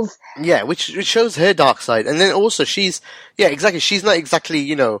signals. Yeah, which shows her dark side. And then also she's not exactly,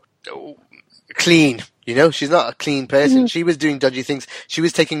 you know, clean. You know, she's not a clean person. Mm-hmm. She was doing dodgy things. She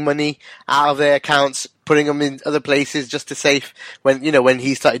was taking money out of their accounts, putting them in other places just to save when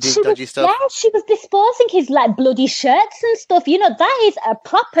he started doing dodgy stuff. Yeah, she was disposing his like bloody shirts and stuff. You know, that is a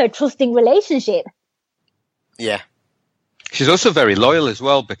proper trusting relationship. Yeah. She's also very loyal as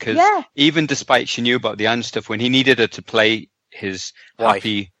well, because even despite she knew about the Ange stuff, when he needed her to play his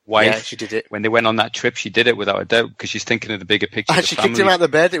happy wife, yeah, she did it. When they went on that trip, she did it without a doubt, because she's thinking of the bigger picture. And she kicked him out of the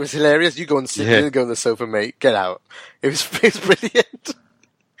bed. It was hilarious. You go and sit there, go on the sofa, mate. Get out. It was brilliant.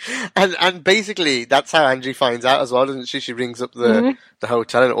 And basically, that's how Angie finds out as well, doesn't she? She rings up the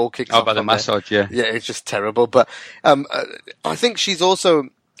hotel and it all kicks off. Oh, by the massage, yeah. Yeah, it's just terrible. But I think she's also,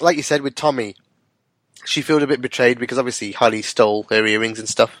 like you said, with Tommy, she felt a bit betrayed because obviously Holly stole her earrings and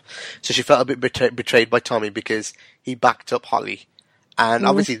stuff. So she felt a bit betrayed by Tommy because he backed up Holly. And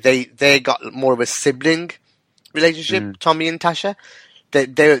obviously they got more of a sibling relationship, Tommy and Tasha. They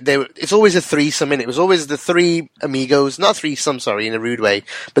it's always a threesome, innit? It was always the three amigos, not threesome, sorry, in a rude way,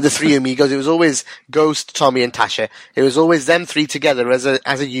 but the three amigos. It was always Ghost, Tommy, and Tasha. It was always them three together as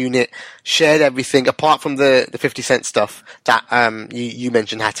a unit, shared everything, apart from the 50 Cent stuff that, you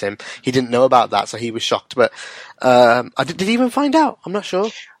mentioned, Hatem. He didn't know about that, so he was shocked, but, did he even find out? I'm not sure.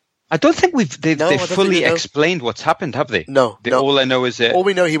 I don't think they've fully explained what's happened, have they? No. All I know is that... All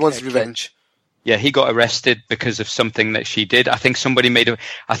we know, he wants revenge. Yeah, he got arrested because of something that she did. I think somebody made a...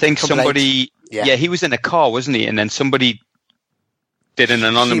 Yeah, he was in a car, wasn't he? And then somebody did an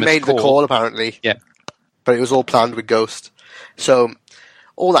anonymous call. She made the call, apparently. Yeah. But it was all planned with Ghost. So,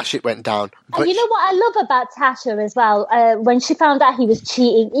 all that shit went down. And you know what I love about Tasha as well? When she found out he was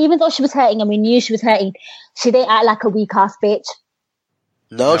cheating, even though she was hurting and we knew she was hurting, she didn't act like a weak-ass bitch.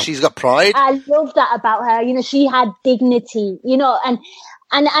 No, she's got pride. I love that about her. You know, she had dignity, you know, and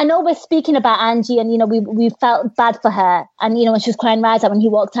I know we're speaking about Angie and, you know, we felt bad for her. And, you know, when she was crying Rise Up when he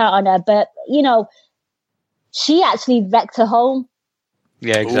walked out on her. But, you know, she actually wrecked her home.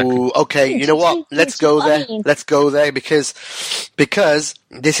 Yeah, exactly. Ooh, okay, you know what? Let's go there. Let's go there because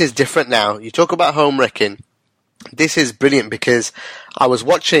this is different now. You talk about home wrecking. This is brilliant because I was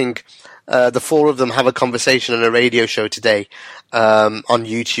watching the four of them have a conversation on a radio show today on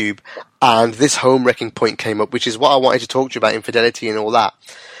YouTube, and this home wrecking point came up, which is what I wanted to talk to you about, infidelity and all that.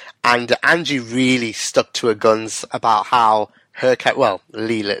 And Angie really stuck to her guns about how her cat, well,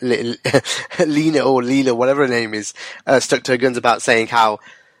 Lena or Leela, whatever her name is, stuck to her guns about saying how,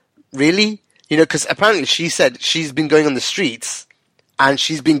 really? You know, because apparently she said she's been going on the streets and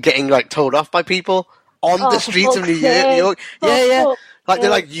she's been getting, like, told off by people on the streets of New York. Yeah. Like,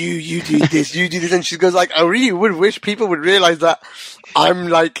 they're like, you do this, you do this. And she goes like, I really would wish people would realize that I'm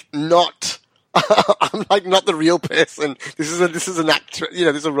like not, I'm like not the real person. This is an act, you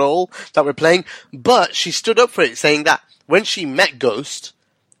know, this is a role that we're playing. But she stood up for it, saying that when she met Ghost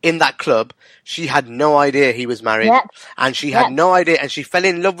in that club, she had no idea he was married. Yep. And she had no idea, and she fell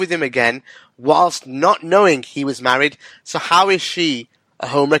in love with him again whilst not knowing he was married. So how is she a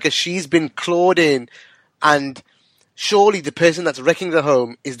homewrecker? She's been clawed in, and surely the person that's wrecking the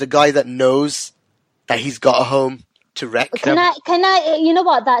home is the guy that knows that he's got a home to wreck. Can I, you know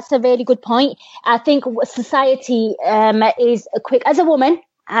what, that's a really good point. I think society is quick. As a woman,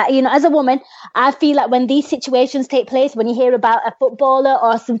 I feel like when these situations take place, when you hear about a footballer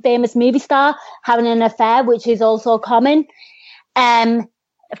or some famous movie star having an affair, which is also common,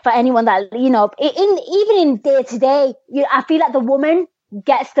 for anyone that, you know, even in day to day, I feel like the woman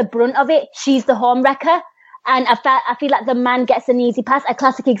gets the brunt of it. She's the home wrecker. And I feel like the man gets an easy pass. A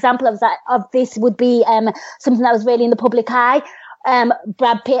classic example of this would be something that was really in the public eye.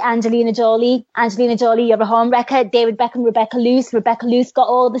 Brad Pitt, Angelina Jolie, you're a home wrecker. David Beckham, Rebecca Luce got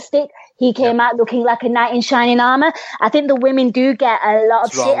all the stick. He came out looking like a knight in shining armor. I think the women do get a lot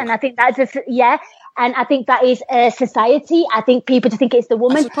of shit, and I think that's and I think that is society. I think people just think it's the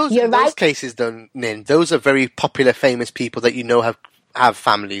woman. I suppose in those cases, though, Nin, those are very popular, famous people that you know have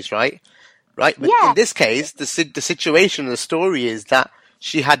families, right? Right, but in this case, the situation, the story is that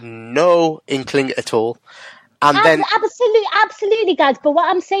she had no inkling at all, and then absolutely, guys. But what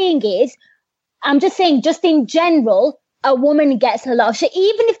I'm saying is, I'm just saying, just in general, a woman gets a lot of shit.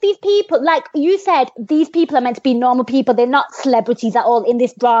 Even if these people, like you said, these people are meant to be normal people. They're not celebrities at all in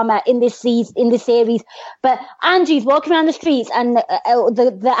this drama, in this series. But Angie's walking around the streets, and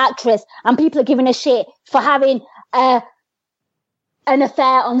the actress, and people are giving her shit for having an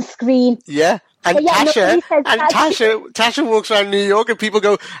affair on screen. Yeah. And Tasha walks around New York, and people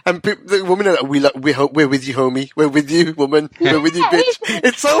go, and the women are like, we're with you, homie. We're with you, woman. We're with you, bitch.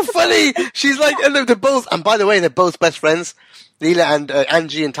 It's so funny. She's like, and they're both, and by the way, they're both best friends. Leela and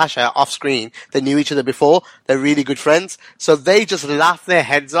Angie and Tasha are off screen. They knew each other before. They're really good friends. So they just laugh their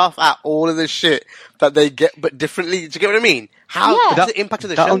heads off at all of the shit that they get, but differently. Do you get what I mean? How does it impact the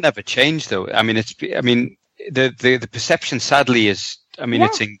show? That'll never change, though. I mean, the perception, sadly, is,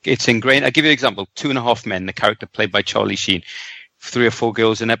 it's ingrained. I'll give you an example. 2.5 Men, the character played by Charlie Sheen. 3 or 4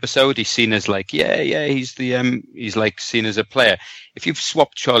 girls an episode. He's seen as like, he's like seen as a player. If you've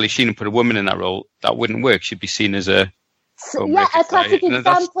swapped Charlie Sheen and put a woman in that role, that wouldn't work. She'd be seen as a... a classic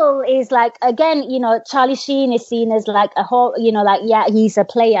example is like, again, you know, Charlie Sheen is seen as like a whole, you know, like, he's a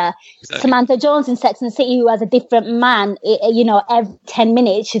player. Exactly. Samantha Jones in Sex and the City, who has a different man, you know, every 10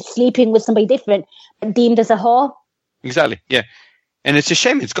 minutes she's sleeping with somebody different, deemed as a whore. Exactly, yeah. And it's a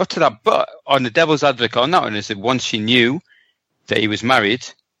shame it's got to that. But on the devil's advocate on that one is that once she knew that he was married,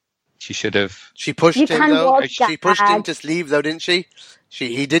 She should have. She pushed You him can though. watch She pushed him that. to leave though, didn't she?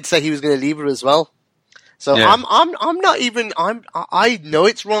 He did say he was going to leave her as well. So Yeah. I'm not even. I know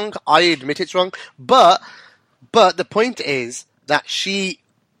it's wrong. I admit it's wrong. But the point is that she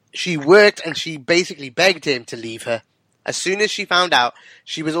worked and she basically begged him to leave her. As soon as she found out,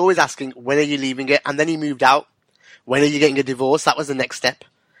 she was always asking, "When are you leaving it?" And then he moved out. When are you getting a divorce? That was the next step.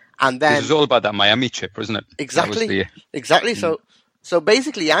 And then It was all about that Miami trip, wasn't it? exactly, That was exactly. So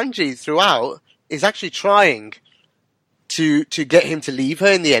basically, Angie throughout is actually trying to get him to leave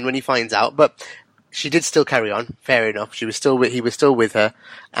her in the end when he finds out, but she did still carry on. Fair enough. He was still with her,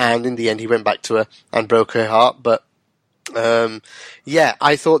 and in the end, he went back to her and broke her heart. But yeah,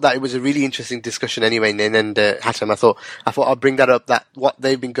 I thought that it was a really interesting discussion anyway, Nin and Hatem. I thought I'd bring that up, that what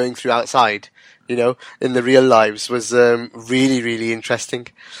they've been going through outside, you know, in the real lives was really, really interesting.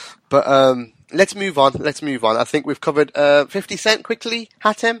 But let's move on. I think we've covered 50 Cent quickly,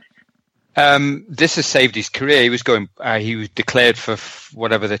 Hatem. This has saved his career. He was declared for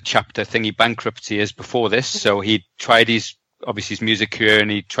whatever the chapter thingy bankruptcy is before this. So he tried his music career,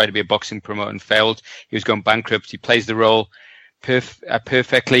 and he tried to be a boxing promoter and failed. He was going bankrupt. He plays the role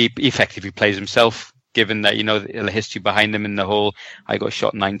perfectly. He effectively plays himself, given that, you know, the history behind him and the whole, I got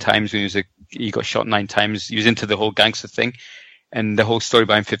shot 9 times when he got shot 9 times. He was into the whole gangster thing. And the whole story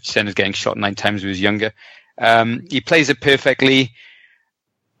behind 50 Cent is getting shot 9 times when he was younger. He plays it perfectly.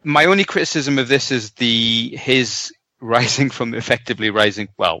 My only criticism of this is his effectively rising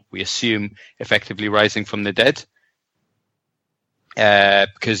from the dead.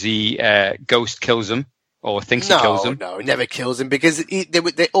 Because Ghost kills him, or thinks he kills him. No, he never kills him, because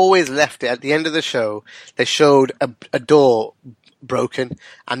they always left it. At the end of the show, they showed a door broken,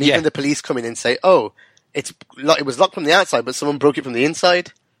 and even the police come in and say, "Oh, it was locked from the outside, but someone broke it from the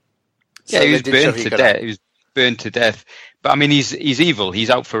inside." So he was burned to death. He was burned to death. But I mean, he's evil. He's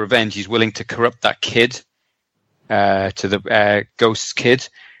out for revenge. He's willing to corrupt that kid, to the Ghost's kid.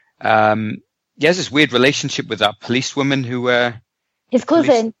 He has this weird relationship with that policewoman who. His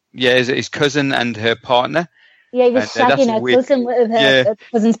cousin. His cousin and her partner. Yeah, he was shagging her cousin with her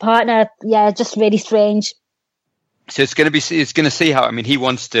cousin's partner. Yeah, just really strange. So it's going to see how, I mean, he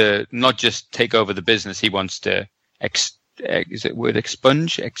wants to not just take over the business. He wants to exterminate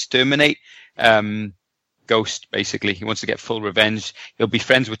Ghost, basically. He wants to get full revenge. He'll be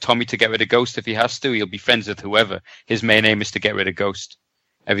friends with Tommy to get rid of Ghost if he has to. He'll be friends with whoever. His main aim is to get rid of Ghost.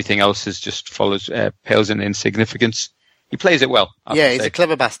 Everything else is just pales in insignificance. He plays it well. He's a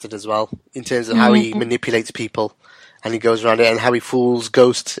clever bastard as well, in terms of how he manipulates people, and he goes around it, and how he fools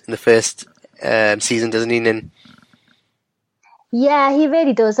Ghost in the first season, doesn't he, Nin? Yeah, he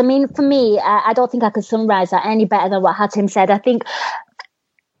really does. I mean, for me, I don't think I could summarize that any better than what Hatem said. I think,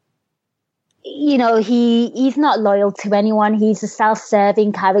 you know, he's not loyal to anyone. He's a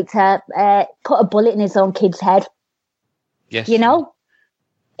self-serving character. Put a bullet in his own kid's head. Yes. You know?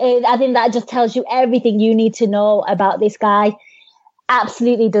 I think that just tells you everything you need to know about this guy.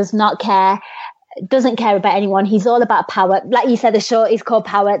 Absolutely does not care. Doesn't care about anyone. He's all about power. Like you said, the show is called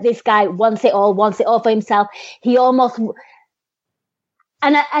Power. This guy wants it all for himself. He almost...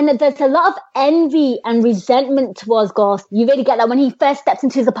 And there's a lot of envy and resentment towards Ghost. You really get that when he first steps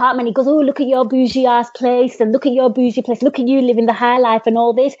into his apartment. He goes, "Oh, look at your bougie ass place, and look at your bougie place. Look at you living the high life and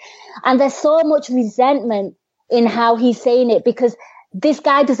all this." And there's so much resentment in how he's saying it, because this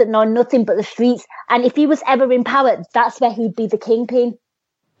guy doesn't know nothing but the streets. And if he was ever in power, that's where he'd be the kingpin.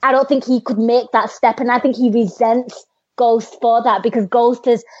 I don't think he could make that step. And I think he resents Ghost for that, because Ghost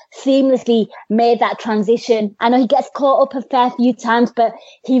has seamlessly made that transition. I know he gets caught up a fair few times, but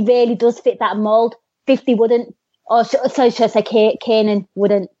he really does fit that mold. 50 wouldn't, or should I say Kanan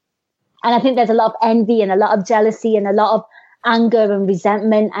wouldn't. And I think there's a lot of envy and a lot of jealousy and a lot of anger and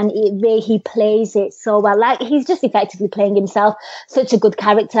resentment, and he plays it so well. Like, he's just effectively playing himself. Such a good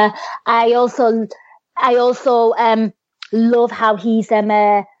character. I also love how he's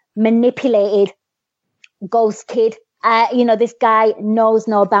manipulated Ghost Kid. You know, this guy knows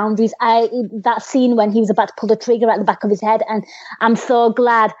no boundaries. That scene when he was about to pull the trigger at the back of his head, and I'm so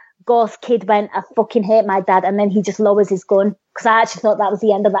glad Ghost Kid went, "I fucking hate my dad," and then he just lowers his gun, because I actually thought that was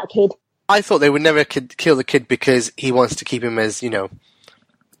the end of that kid. I thought they would never kill the kid because he wants to keep him as, you know,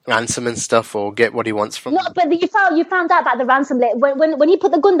 ransom and stuff, or get what he wants from him. No, but you found out about the ransom later. When he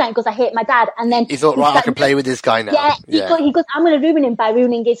put the gun down, he goes, "I hate my dad," and then he thought, right, I can play with this guy now. Yeah, he goes, "I'm going to ruin him by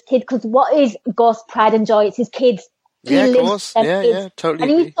ruining his kid," because what is Ghost's pride and joy? It's his kids. Yeah, of course. Yeah, totally.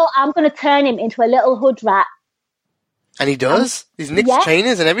 And he thought, "I'm going to turn him into a little hood rat." And he does. He's nicked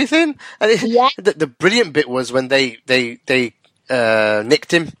trainers and everything. And the brilliant bit was when they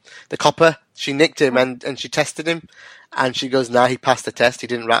nicked him, the copper, She nicked him and she tested him, and she goes, "Nah, he passed the test. He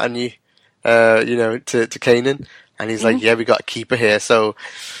didn't rat on you, to Kanan." And he's like, "Yeah, we got a keeper here." So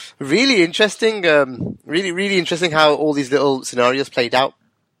really interesting. Really, really interesting how all these little scenarios played out.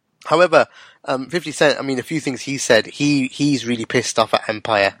 However, 50 Cent, I mean, a few things he said. He's really pissed off at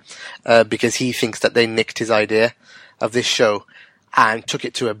Empire because he thinks that they nicked his idea of this show and took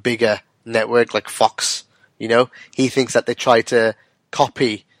it to a bigger network like Fox. He thinks that they tried to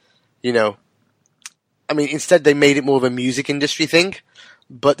copy, I mean, instead they made it more of a music industry thing,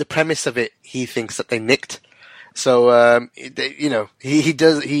 but the premise of it, he thinks that they nicked. So,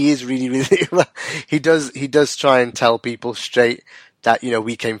 he is really, really, he does try and tell people straight that,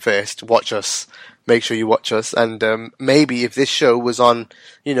 we came first, watch us, make sure you watch us. And, maybe if this show was on,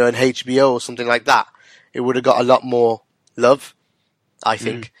 an HBO or something like that, it would have got a lot more love, I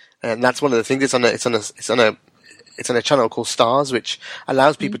think. And that's one of the things. It's on a channel called Stars, which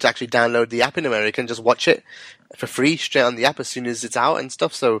allows people to actually download the app in America and just watch it for free straight on the app as soon as it's out and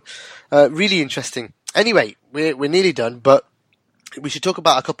stuff. So, really interesting. Anyway, we're nearly done, but we should talk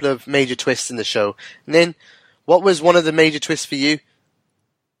about a couple of major twists in the show. And then, what was one of the major twists for you?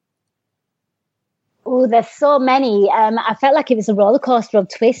 Oh, there's so many. I felt like it was a roller coaster of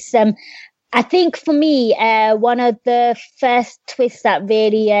twists. I think for me, one of the first twists that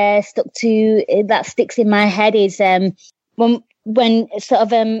really that sticks in my head is when sort of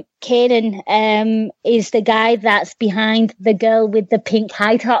Kanan is the guy that's behind the girl with the pink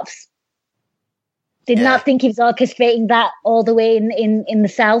high tops. Did not think he was orchestrating that all the way in the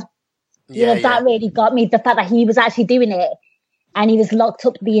cell. That really got me. The fact that he was actually doing it and he was locked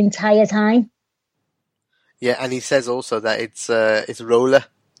up the entire time. Yeah, and he says also that it's Roller,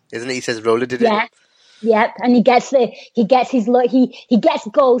 isn't it? He says Roller did it. Yeah, and he gets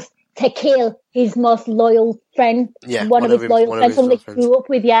Ghost to kill his most loyal friend. Yeah, one of his loyal friends, someone he grew up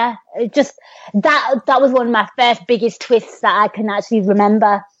with. Yeah, it just that was one of my first biggest twists that I can actually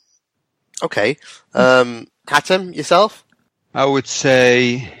remember. Okay, Hatem, yourself? I would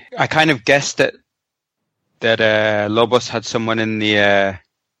say I kind of guessed that Lobos had someone in the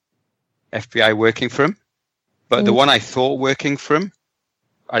FBI working for him, but the one I thought working for him,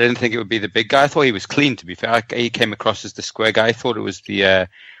 I didn't think it would be the big guy. I thought he was clean. To be fair, he came across as the square guy. I thought it was the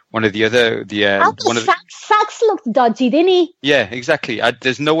one of the other Sax looked dodgy, didn't he? Yeah, exactly.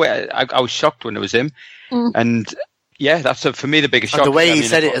 There's no way. I was shocked when it was him, and yeah, that's for me the biggest shock. The way he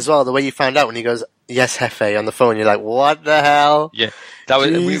said it as well, the way you found out when he goes, "Yes, Hefe," on the phone, you're like, "What the hell?" Yeah, that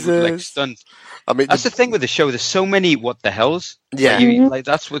was we were like stunned. I mean, that's the thing with the show. There's so many what the hells. Yeah,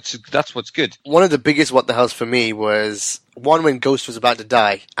 that's what's good. One of the biggest what the hells for me was one when Ghost was about to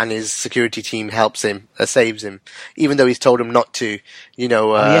die and his security team helps him, saves him, even though he's told him not to.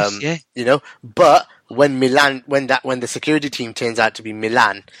 But when the security team turns out to be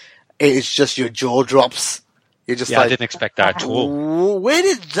Milan, it is just your jaw drops. You're just I didn't expect that at all. Where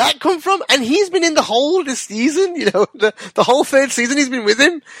did that come from? And he's been in the whole this season, the whole third season he's been with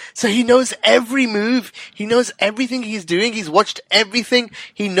him. So he knows every move. He knows everything he's doing. He's watched everything.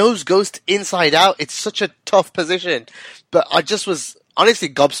 He knows Ghost inside out. It's such a tough position. But I just was honestly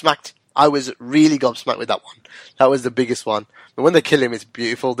gobsmacked. I was really gobsmacked with that one. That was the biggest one. But when they kill him, it's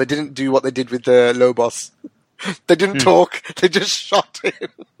beautiful. They didn't do what they did with the Lobos. They didn't talk. They just shot him.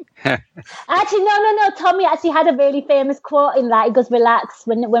 Actually, no. Tommy actually had a really famous quote in that. He goes, "Relax.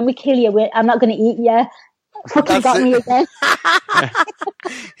 When we kill you, I'm not going to eat you." Fucking got me again.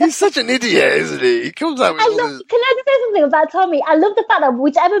 He's such an idiot, isn't he? He comes out with Can I just say something about Tommy? I love the fact that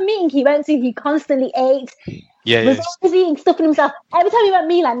whichever meeting he went to, he constantly ate. Yeah, was always eating stuff in himself. Every time he went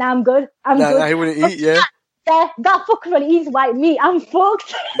me, like, "Nah, I'm good. I'm good." No, he wouldn't eat. Yeah. That fucker only eats white meat. I'm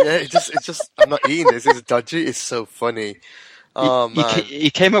fucked. Yeah, it's just. I'm not eating this. It's dodgy. It's so funny. Oh, man. He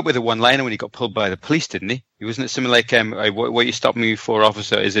came up with a one-liner when he got pulled by the police, didn't he? Wasn't it something like, what you stopped me for,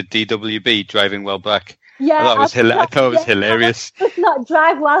 officer, is a DWB, driving while black? Yeah. I thought it was hilarious. Let's not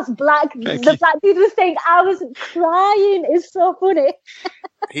drive whilst black. The black dude was saying, I was crying. It's so funny.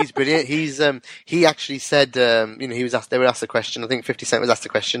 He's brilliant. He actually said, they were asked a question. I think 50 Cent was asked a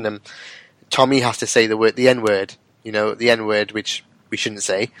question. Tommy has to say the N-word, the N-word, which we shouldn't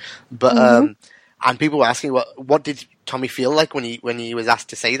say. But, and people were asking, what did Tommy feel like when he was asked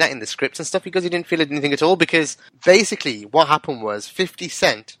to say that in the scripts and stuff? Because he didn't feel anything at all. Because basically what happened was 50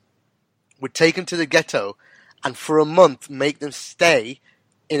 Cent would take them to the ghetto and for a month make them stay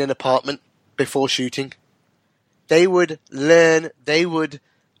in an apartment before shooting. They would learn, they would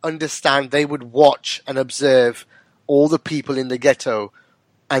understand, they would watch and observe all the people in the ghetto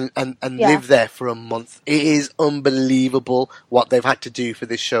and live there for a month. It is unbelievable what they've had to do for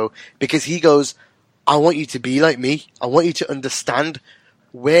this show. Because he goes, I want you to be like me. I want you to understand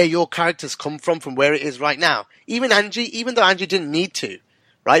where your characters come from where it is right now. Even Angie, even though Angie didn't need to,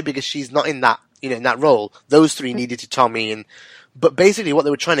 right? Because she's not in that, in that role. Those three needed to Tommy, but basically what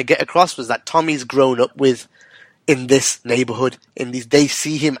they were trying to get across was that Tommy's grown up in this neighborhood, they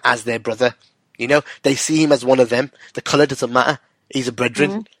see him as their brother. They see him as one of them. The color doesn't matter. He's a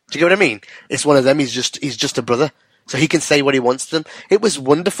brethren. Do you get what I mean? It's one of them. He's just a brother. So he can say what he wants to them. It was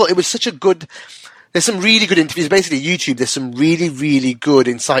wonderful. It was such a good, there's some really good interviews. Basically, YouTube, there's some really, really good,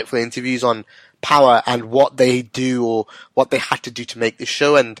 insightful interviews on Power and what they do or what they had to do to make this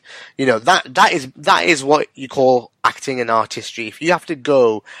show. And, that is what you call acting and artistry. If you have to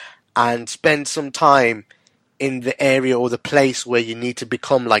go and spend some time in the area or the place where you need to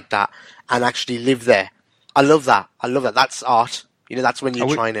become like that and actually live there. I love that. That's art. That's when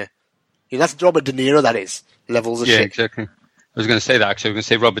you're trying to, that's Robert De Niro, that is. Levels of shit. Yeah, exactly. I was going to say that, actually. I was going to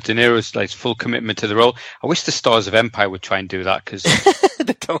say Robert De Niro's like full commitment to the role. I wish the stars of Empire would try and do that, because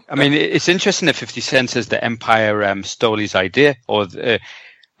I mean, it's interesting that 50 Cent says that Empire stole his idea,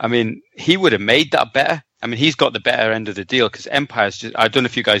 I mean, he would have made that better. I mean, he's got the better end of the deal, because Empire's just, I don't know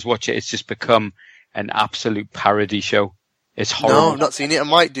if you guys watch it, it's just become an absolute parody show. It's horrible. No, I've not seen it. I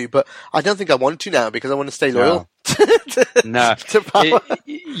might do, but I don't think I want to now because I want to stay loyal. No. To Power.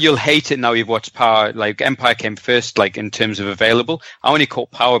 You'll hate it now you've watched Power. Like, Empire came first, like, in terms of available. I only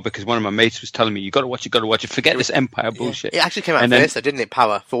caught Power because one of my mates was telling me, you got to watch it. Forget this Empire bullshit. It actually came out first, didn't it?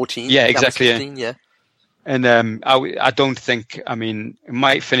 Power 14. Yeah, exactly. 15, yeah. And I don't think, I mean, it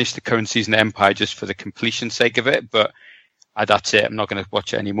might finish the current season of Empire just for the completion sake of it, but that's it. I'm not going to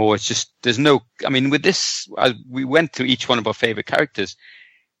watch it anymore. It's just, there's no, I mean, with this, we went through each one of our favorite characters.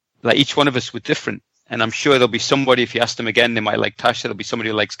 Like, each one of us were different. And I'm sure there'll be somebody, if you ask them again, they might like Tasha. There'll be somebody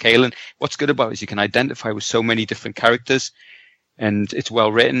who likes Kaylin. What's good about it is you can identify with so many different characters, and it's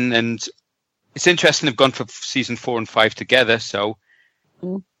well written. And it's interesting they've gone for season 4 and 5 together. So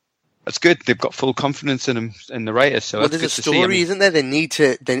that's good. They've got full confidence in them, in the writers. So that's there's good a story, isn't there? They need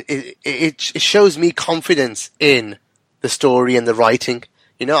to, then it shows me confidence in the story and the writing.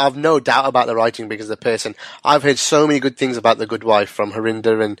 I've no doubt about the writing because the person, I've heard so many good things about The Good Wife from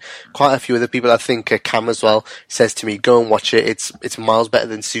Harinder and quite a few other people. I think Cam as well says to me, go and watch it. It's miles better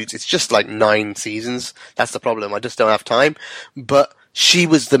than Suits. It's just like 9 seasons. That's the problem. I just don't have time. But she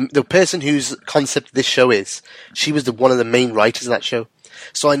was the person whose concept this show is. She was one of the main writers of that show.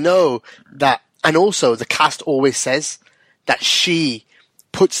 So I know that, and also the cast always says that she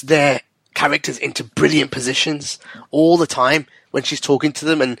puts their characters into brilliant positions all the time when she's talking to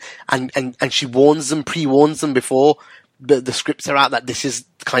them, and she pre-warns them before the scripts are out that this is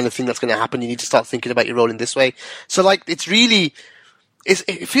the kind of thing that's going to happen. You need to start thinking about your role in this way. So like, it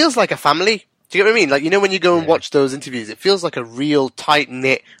feels like a family. Do you get what I mean? Like, when you go and watch those interviews, it feels like a real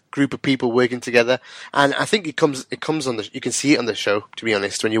tight-knit group of people working together. And I think it comes on you can see it on the show, to be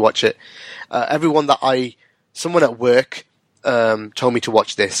honest, when you watch it. Everyone someone at work, told me to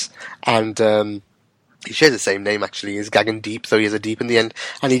watch this, and, he shares the same name, actually, as Gagan Deep, so he has a Deep in the end.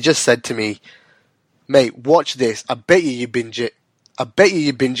 And he just said to me, mate, watch this. I bet you binge it. I bet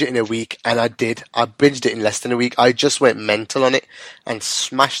you binge it in a week. And I did. I binged it in less than a week. I just went mental on it and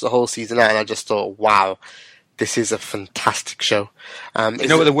smashed the whole season out. And I just thought, wow, this is a fantastic show. You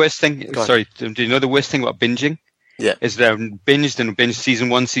know what the worst thing, sorry, do you know the worst thing about binging? Yeah. Is they're binged season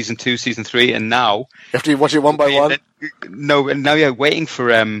 1, season 2, season 3, and now you have to watch it one by one. No, and now you're waiting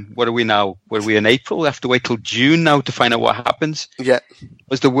for what are we now? What are we in April? We have to wait till June now to find out what happens. Yeah,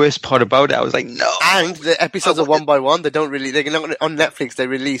 was the worst part about it. I was like, no. And the episodes are one by one. They don't really. They're not on Netflix. They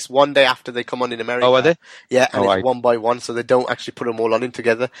release one day after they come on in America. Oh, are they? Yeah, and it's one by one, so they don't actually put them all on in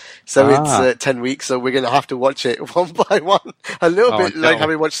together. So it's 10 weeks. So we're gonna have to watch it one by one. A little bit like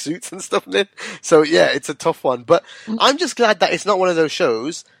having watched Suits and stuff. Then, so yeah, it's a tough one. But I'm just glad that it's not one of those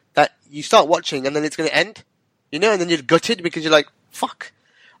shows that you start watching and then it's going to end. And then you're gutted because you're like, fuck,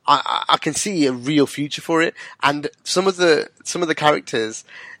 I can see a real future for it. And some of the characters,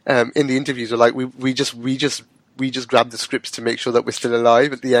 in the interviews are like, we just grab the scripts to make sure that we're still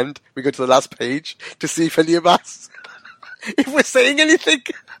alive at the end. We go to the last page to see if any of us, if we're saying anything.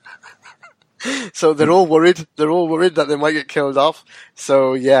 So they're all worried. They're all worried that they might get killed off.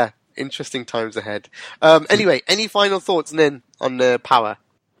 So yeah, interesting times ahead. Anyway, any final thoughts then on Power?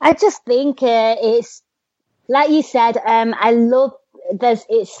 I just think it's, like you said, I love,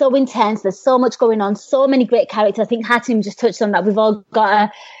 it's so intense, there's so much going on, so many great characters. I think Hatim just touched on that. We've all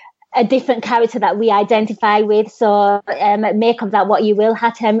got a different character that we identify with. So make of that what you will.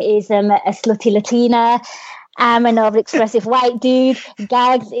 Hatim is a slutty Latina, I'm an overexpressive white dude.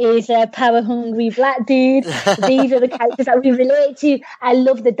 Gags is a power-hungry black dude. These are the characters that we relate to. I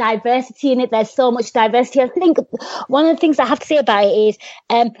love the diversity in it. There's so much diversity. I think one of the things I have to say about it is,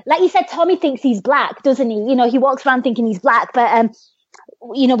 like you said, Tommy thinks he's black, doesn't he? You know, he walks around thinking he's black, but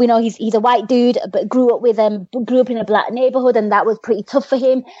you know, we know he's a white dude, but grew up in a black neighborhood, and that was pretty tough for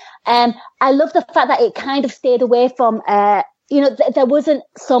him. I love the fact that it kind of stayed away from. You know, there wasn't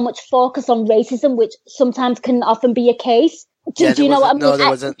so much focus on racism, which sometimes can often be a case. Do you know what I mean? No, there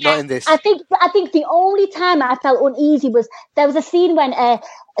wasn't. Not in this. I think the only time I felt uneasy was there was a scene when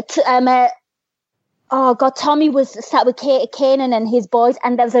Tommy was sat with Kanan and his boys,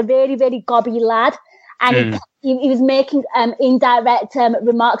 and there was a really, really gobby lad, and he was making indirect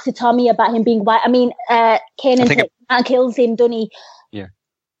remarks to Tommy about him being white. I mean, Kanan kills him, doesn't he? Yeah.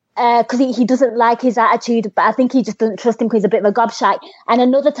 Because he doesn't like his attitude, but I think he just doesn't trust him because he's a bit of a gobshite. And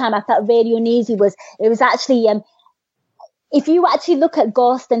another time I felt really uneasy was actually if you actually look at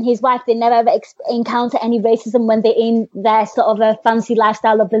Ghost and his wife, they never ever encounter any racism when they're in their sort of a fancy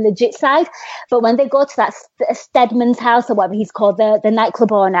lifestyle of the legit side. But when they go to that Stedman's house, or whatever he's called, the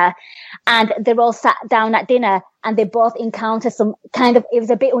nightclub owner, and they're all sat down at dinner, and they both encounter some kind of, it was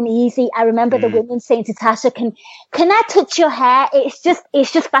a bit uneasy. I remember the women saying to Tasha, can I touch your hair? It's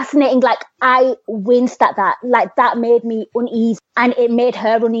just fascinating. Like, I winced at that. Like, that made me uneasy, and it made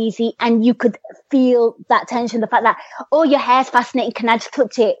her uneasy. And you could feel that tension, the fact that, oh, your hair's fascinating. Can I just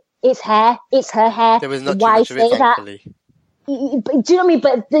touch it? It's hair. It's her hair. There was not Why too much of it, say that? thankfully. Do you know what I mean?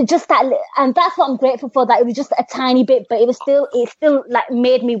 But just that, and that's what I'm grateful for, that it was just a tiny bit, but it still like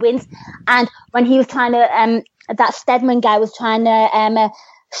made me wince. And when he was trying to, that Stedman guy was trying to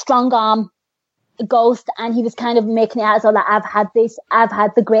strong arm Ghost, and he was kind of making it out as though, like, I've had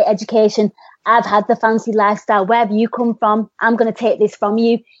the great education, I've had the fancy lifestyle, where have you come from? I'm going to take this from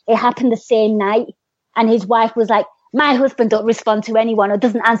you. It happened the same night, and his wife was like, my husband don't respond to anyone or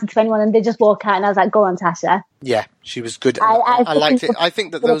doesn't answer to anyone, and they just walk out, and I was like, go on, Tasha. Yeah, she was good. I liked it. I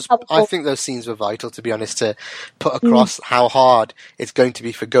think those scenes were vital, to be honest, to put across how hard it's going to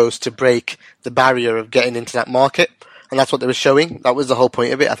be for Ghost to break the barrier of getting into that market. And that's what they were showing. That was the whole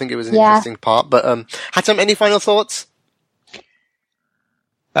point of it. I think it was an interesting part. But Hatem, any final thoughts?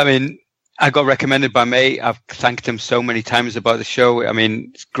 I mean, I got recommended by May. I've thanked him so many times about the show. I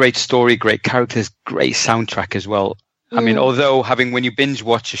mean, it's great story, great characters, great soundtrack as well. I mean, although when you binge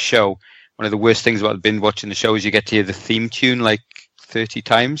watch a show, one of the worst things about binge watching the show is you get to hear the theme tune like 30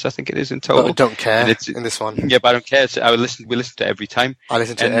 times, I think it is in total. But I don't care in this one. Yeah, but I don't care. So we listen to it every time. I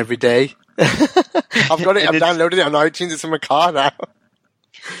listen to it every day. I've got it. I've downloaded it on iTunes. It's in my car now.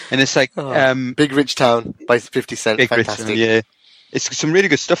 And it's like Big Rich Town by 50 Cent. Big Fantastic. Rich, yeah. It's some really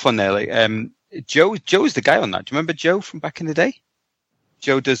good stuff on there. Like Joe's the guy on that. Do you remember Joe from back in the day?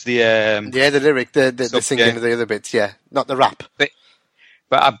 Joe does the the lyric, the singing of the other bits. Yeah, not the rap.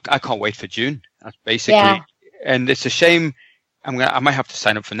 But I can't wait for June. That's basically, and it's a shame. I might have to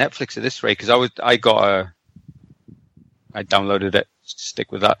sign up for Netflix at this rate, because I downloaded it.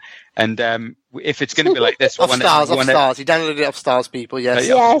 Stick with that. And if it's going to be like this, off Stars. You downloaded it off Stars, people. Yes,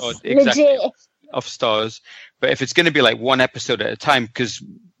 exactly. Legit. Off Stars. But if it's going to be like one episode at a time, because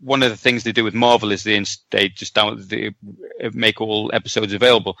one of the things they do with Marvel is they just make all episodes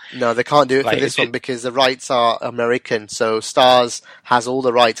available. No, they can't do it for this one because the rights are American. So Stars has all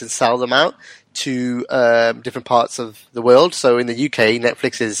the rights and sell them out to different parts of the world. So in the UK,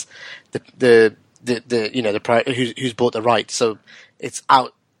 Netflix is the who's bought the rights. So it's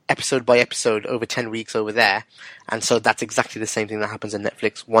out episode by episode over 10 weeks over there. And so that's exactly the same thing that happens in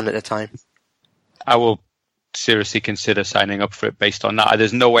Netflix, one at a time. I will seriously consider signing up for it based on that.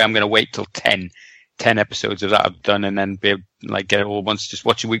 There's no way I'm going to wait till 10 episodes of that I've done and then be able, like, get it all once, just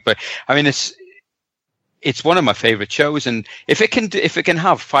watch a week. But I mean, it's one of my favorite shows. And if it can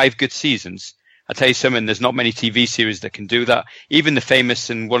have 5 good seasons, I'll tell you something, there's not many TV series that can do that. Even the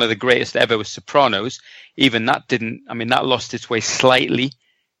famous and one of the greatest ever was Sopranos. Even that that lost its way slightly.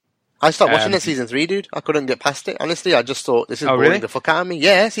 I stopped watching it season 3, dude. I couldn't get past it. Honestly, I just thought, this is boring the fuck out of me.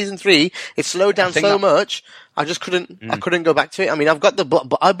 Yeah, season 3. It slowed down so much. I just couldn't, I couldn't go back to it. I mean, I've got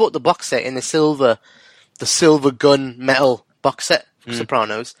I bought the box set in the silver gun metal box set for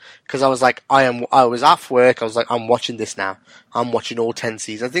Sopranos. Cause I was like, I was off work. I was like, I'm watching this now. I'm watching all 10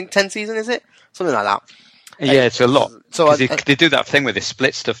 seasons. I think 10 seasons, is it? Something like that. Yeah, it's a lot. So they do that thing where they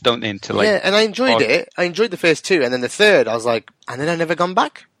split stuff, don't they? Into like, yeah, and I enjoyed it. I enjoyed the first 2, and then the third, I was like, and then I never gone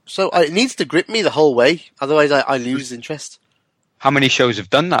back. So it needs to grip me the whole way. Otherwise, I lose interest. How many shows have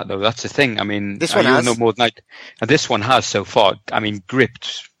done that, though? That's the thing. I mean, this one has. No more than and this one has so far. I mean,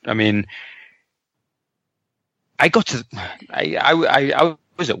 gripped. I mean, I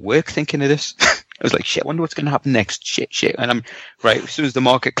was at work thinking of this. I was like, shit, I wonder what's going to happen next. Shit. And I'm right. As soon as the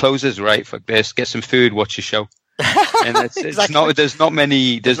market closes, right, fuck this, get some food, watch a show. And Exactly. there's not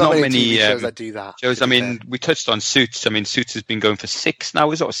many TV shows that do that. shows. I mean, we touched on Suits. I mean, Suits has been going for 6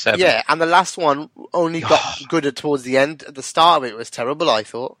 now, is it, or 7? Yeah, and the last one only got good towards the end. At the start of it was terrible, I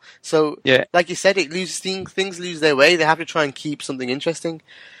thought. So, Yeah. like you said, things lose their way. They have to try and keep something interesting.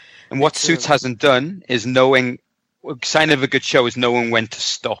 And what Suits hasn't done is sign of a good show is knowing when to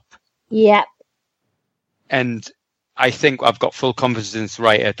stop. Yeah. And I think I've got full confidence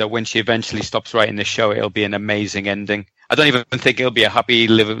writer that when she eventually stops writing the show, it'll be an amazing ending. I don't even think it'll be a happy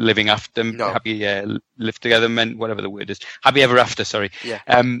living after, happy live together, whatever the word is, happy ever after. Sorry. Yeah.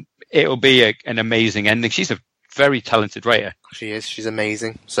 It'll be an amazing ending. She's a very talented writer. She is. She's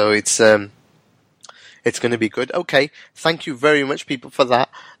amazing. So it's going to be good. Okay. Thank you very much, people, for that.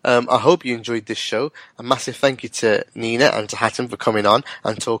 I hope you enjoyed this show. A massive thank you to Nina and to Hatton for coming on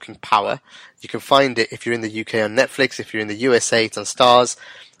and talking Power. You can find it if you're in the UK on Netflix. If you're in the USA, it's on Stars.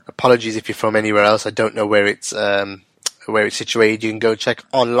 Apologies if you're from anywhere else. I don't know where it's situated. You can go check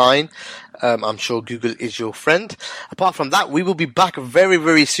online. I'm sure Google is your friend. Apart from that, we will be back very,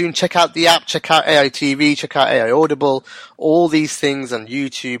 very soon. Check out the app. Check out AI TV. Check out AI Audible. All these things on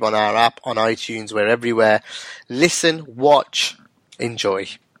YouTube, on our app, on iTunes. We're everywhere. Listen, watch, enjoy.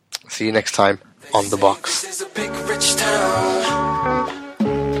 See you next time on The Box. This is a big rich town.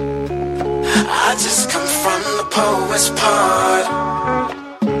 I just come from the poet's part.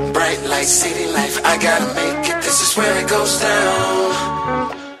 Bright light, city life, I gotta make it. This is where it goes down.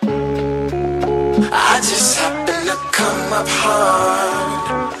 I just happen to come up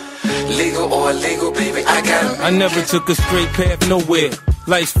hard. Legal or illegal, baby, I gotta make I never took a straight path nowhere.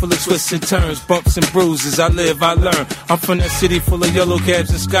 Life's full of twists and turns, bumps and bruises. I live, I learn. I'm from that city full of yellow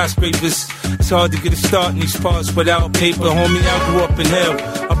cabs and skyscrapers. It's hard to get a start in these parts without paper. Homie, I grew up in hell,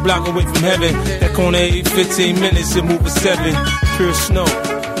 a block away from heaven. That corner 15 minutes, it move a 7. Pure snow.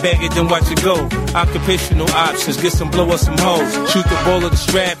 Bag it, then watch it go. Occupational options, get some blow or some hoes. Shoot the ball or the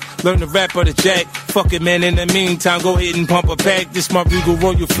strap, learn the rap or the jack. Fuck it, man, in the meantime, go ahead and pump a pack. This my Regal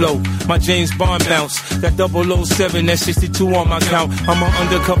Royal flow, my James Bond bounce. That 007, that 62 on my count. I'm an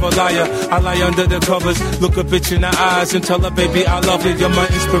undercover liar, I lie under the covers. Look a bitch in the eyes and tell her, baby, I love it. You're my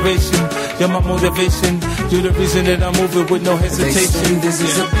inspiration, you're my motivation. You're the reason that I'm moving with no hesitation. This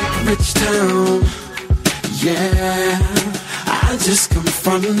is a big rich town. Yeah, I just come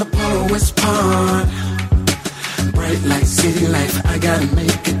from the poet's part. Bright light, city life, I gotta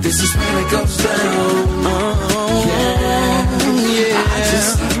make it. This is where it goes down. Oh, yeah. I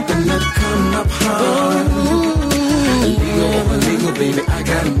just happen to come up hard. Illegal, baby, I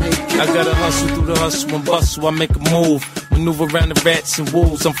gotta make it. I gotta hustle through the hustle and bustle. I make a move, maneuver around the rats and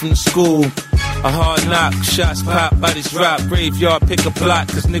wolves. I'm from the school. A hard knock, shots pop, bodies drop. Graveyard, pick a plot,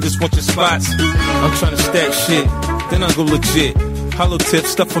 cause niggas want your spots. I'm trying to stack shit, then I go legit. Hollow tips,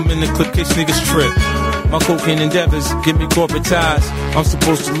 stuff them in the clip, case niggas trip. My cocaine endeavors give me corporate ties. I'm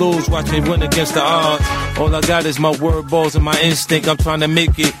supposed to lose, watch me win against the odds. All I got is my word balls and my instinct. I'm trying to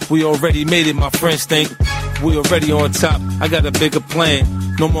make it, we already made it, my friends think. We already on top, I got a bigger plan.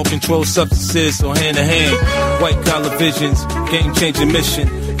 No more controlled substances, so hand to hand. White collar visions, game changing mission.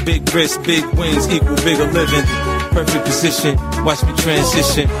 Big risks, big wins, equal bigger living. Perfect position, watch me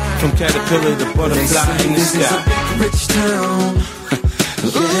transition. From caterpillar to butterfly in the This is a sky. big rich town.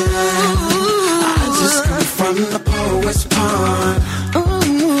 Yeah, I just come from the poet's part.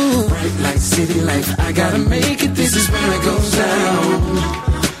 Bright light, city life, I gotta make it. This is where it goes down.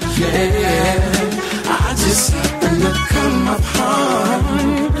 Yeah, I just happen to come up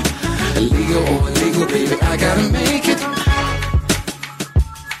hard. Illegal or illegal, baby, I gotta make it.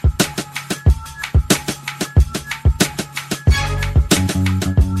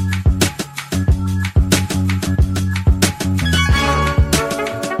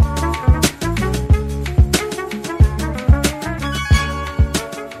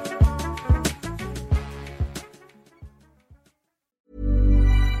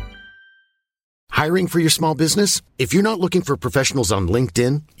 Hiring for your small business? If you're not looking for professionals on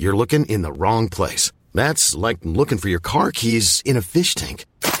LinkedIn, you're looking in the wrong place. That's like looking for your car keys in a fish tank.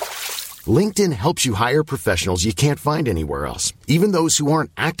 LinkedIn helps you hire professionals you can't find anywhere else, even those who aren't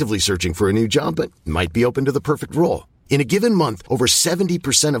actively searching for a new job but might be open to the perfect role. In a given month, over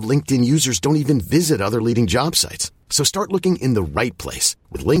 70% of LinkedIn users don't even visit other leading job sites. So start looking in the right place.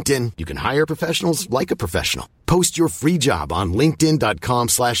 With LinkedIn, you can hire professionals like a professional. Post your free job on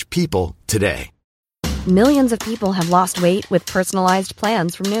linkedin.com/people today. Millions of people have lost weight with personalized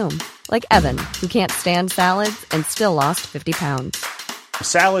plans from Noom. Like Evan, who can't stand salads and still lost 50 pounds.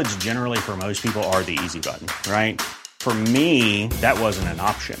 Salads generally for most people are the easy button, right? For me, that wasn't an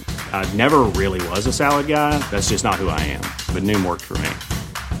option. I never really was a salad guy. That's just not who I am. But Noom worked for me.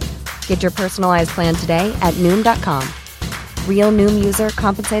 Get your personalized plan today at Noom.com. Real Noom user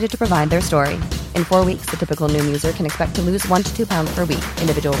compensated to provide their story. In 4 weeks, the typical Noom user can expect to lose 1 to 2 pounds per week.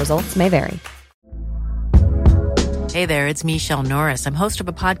 Individual results may vary. Hey there, it's Michelle Norris. I'm host of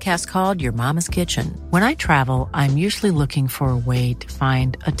a podcast called Your Mama's Kitchen. When I travel, I'm usually looking for a way to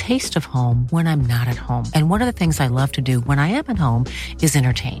find a taste of home when I'm not at home. And one of the things I love to do when I am at home is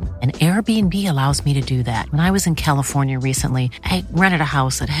entertain. And Airbnb allows me to do that. When I was in California recently, I rented a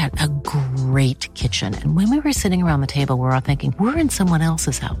house that had a great kitchen. And when we were sitting around the table, we were all thinking, we're in someone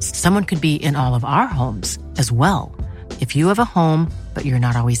else's house. Someone could be in all of our homes as well. If you have a home, but you're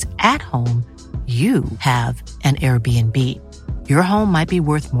not always at home, you have an Airbnb. Your home might be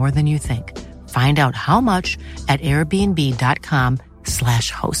worth more than you think. Find out how much at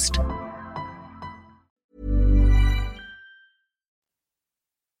airbnb.com/host.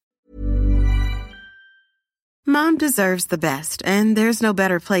 Mom deserves the best, and there's no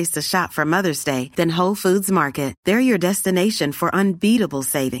better place to shop for Mother's Day than Whole Foods Market. They're your destination for unbeatable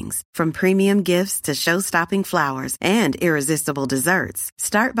savings, from premium gifts to show-stopping flowers and irresistible desserts.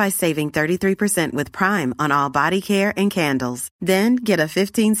 Start by saving 33% with Prime on all body care and candles. Then get a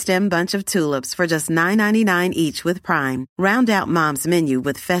 15-stem bunch of tulips for just $9.99 each with Prime. Round out Mom's menu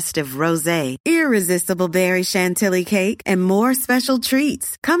with festive rosé, irresistible berry chantilly cake, and more special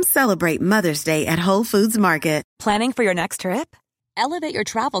treats. Come celebrate Mother's Day at Whole Foods Market. Planning for your next trip? Elevate your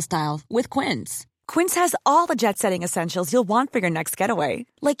travel style with Quince. Quince has all the jet-setting essentials you'll want for your next getaway,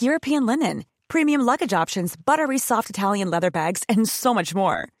 like European linen, premium luggage options, buttery soft Italian leather bags, and so much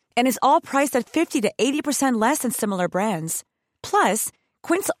more. And is all priced at 50 to 80% less than similar brands. Plus,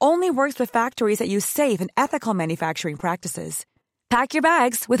 Quince only works with factories that use safe and ethical manufacturing practices. Pack your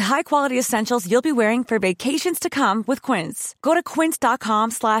bags with high-quality essentials you'll be wearing for vacations to come with Quince. Go to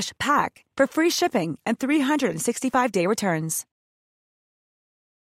quince.com/pack for free shipping and 365-day returns.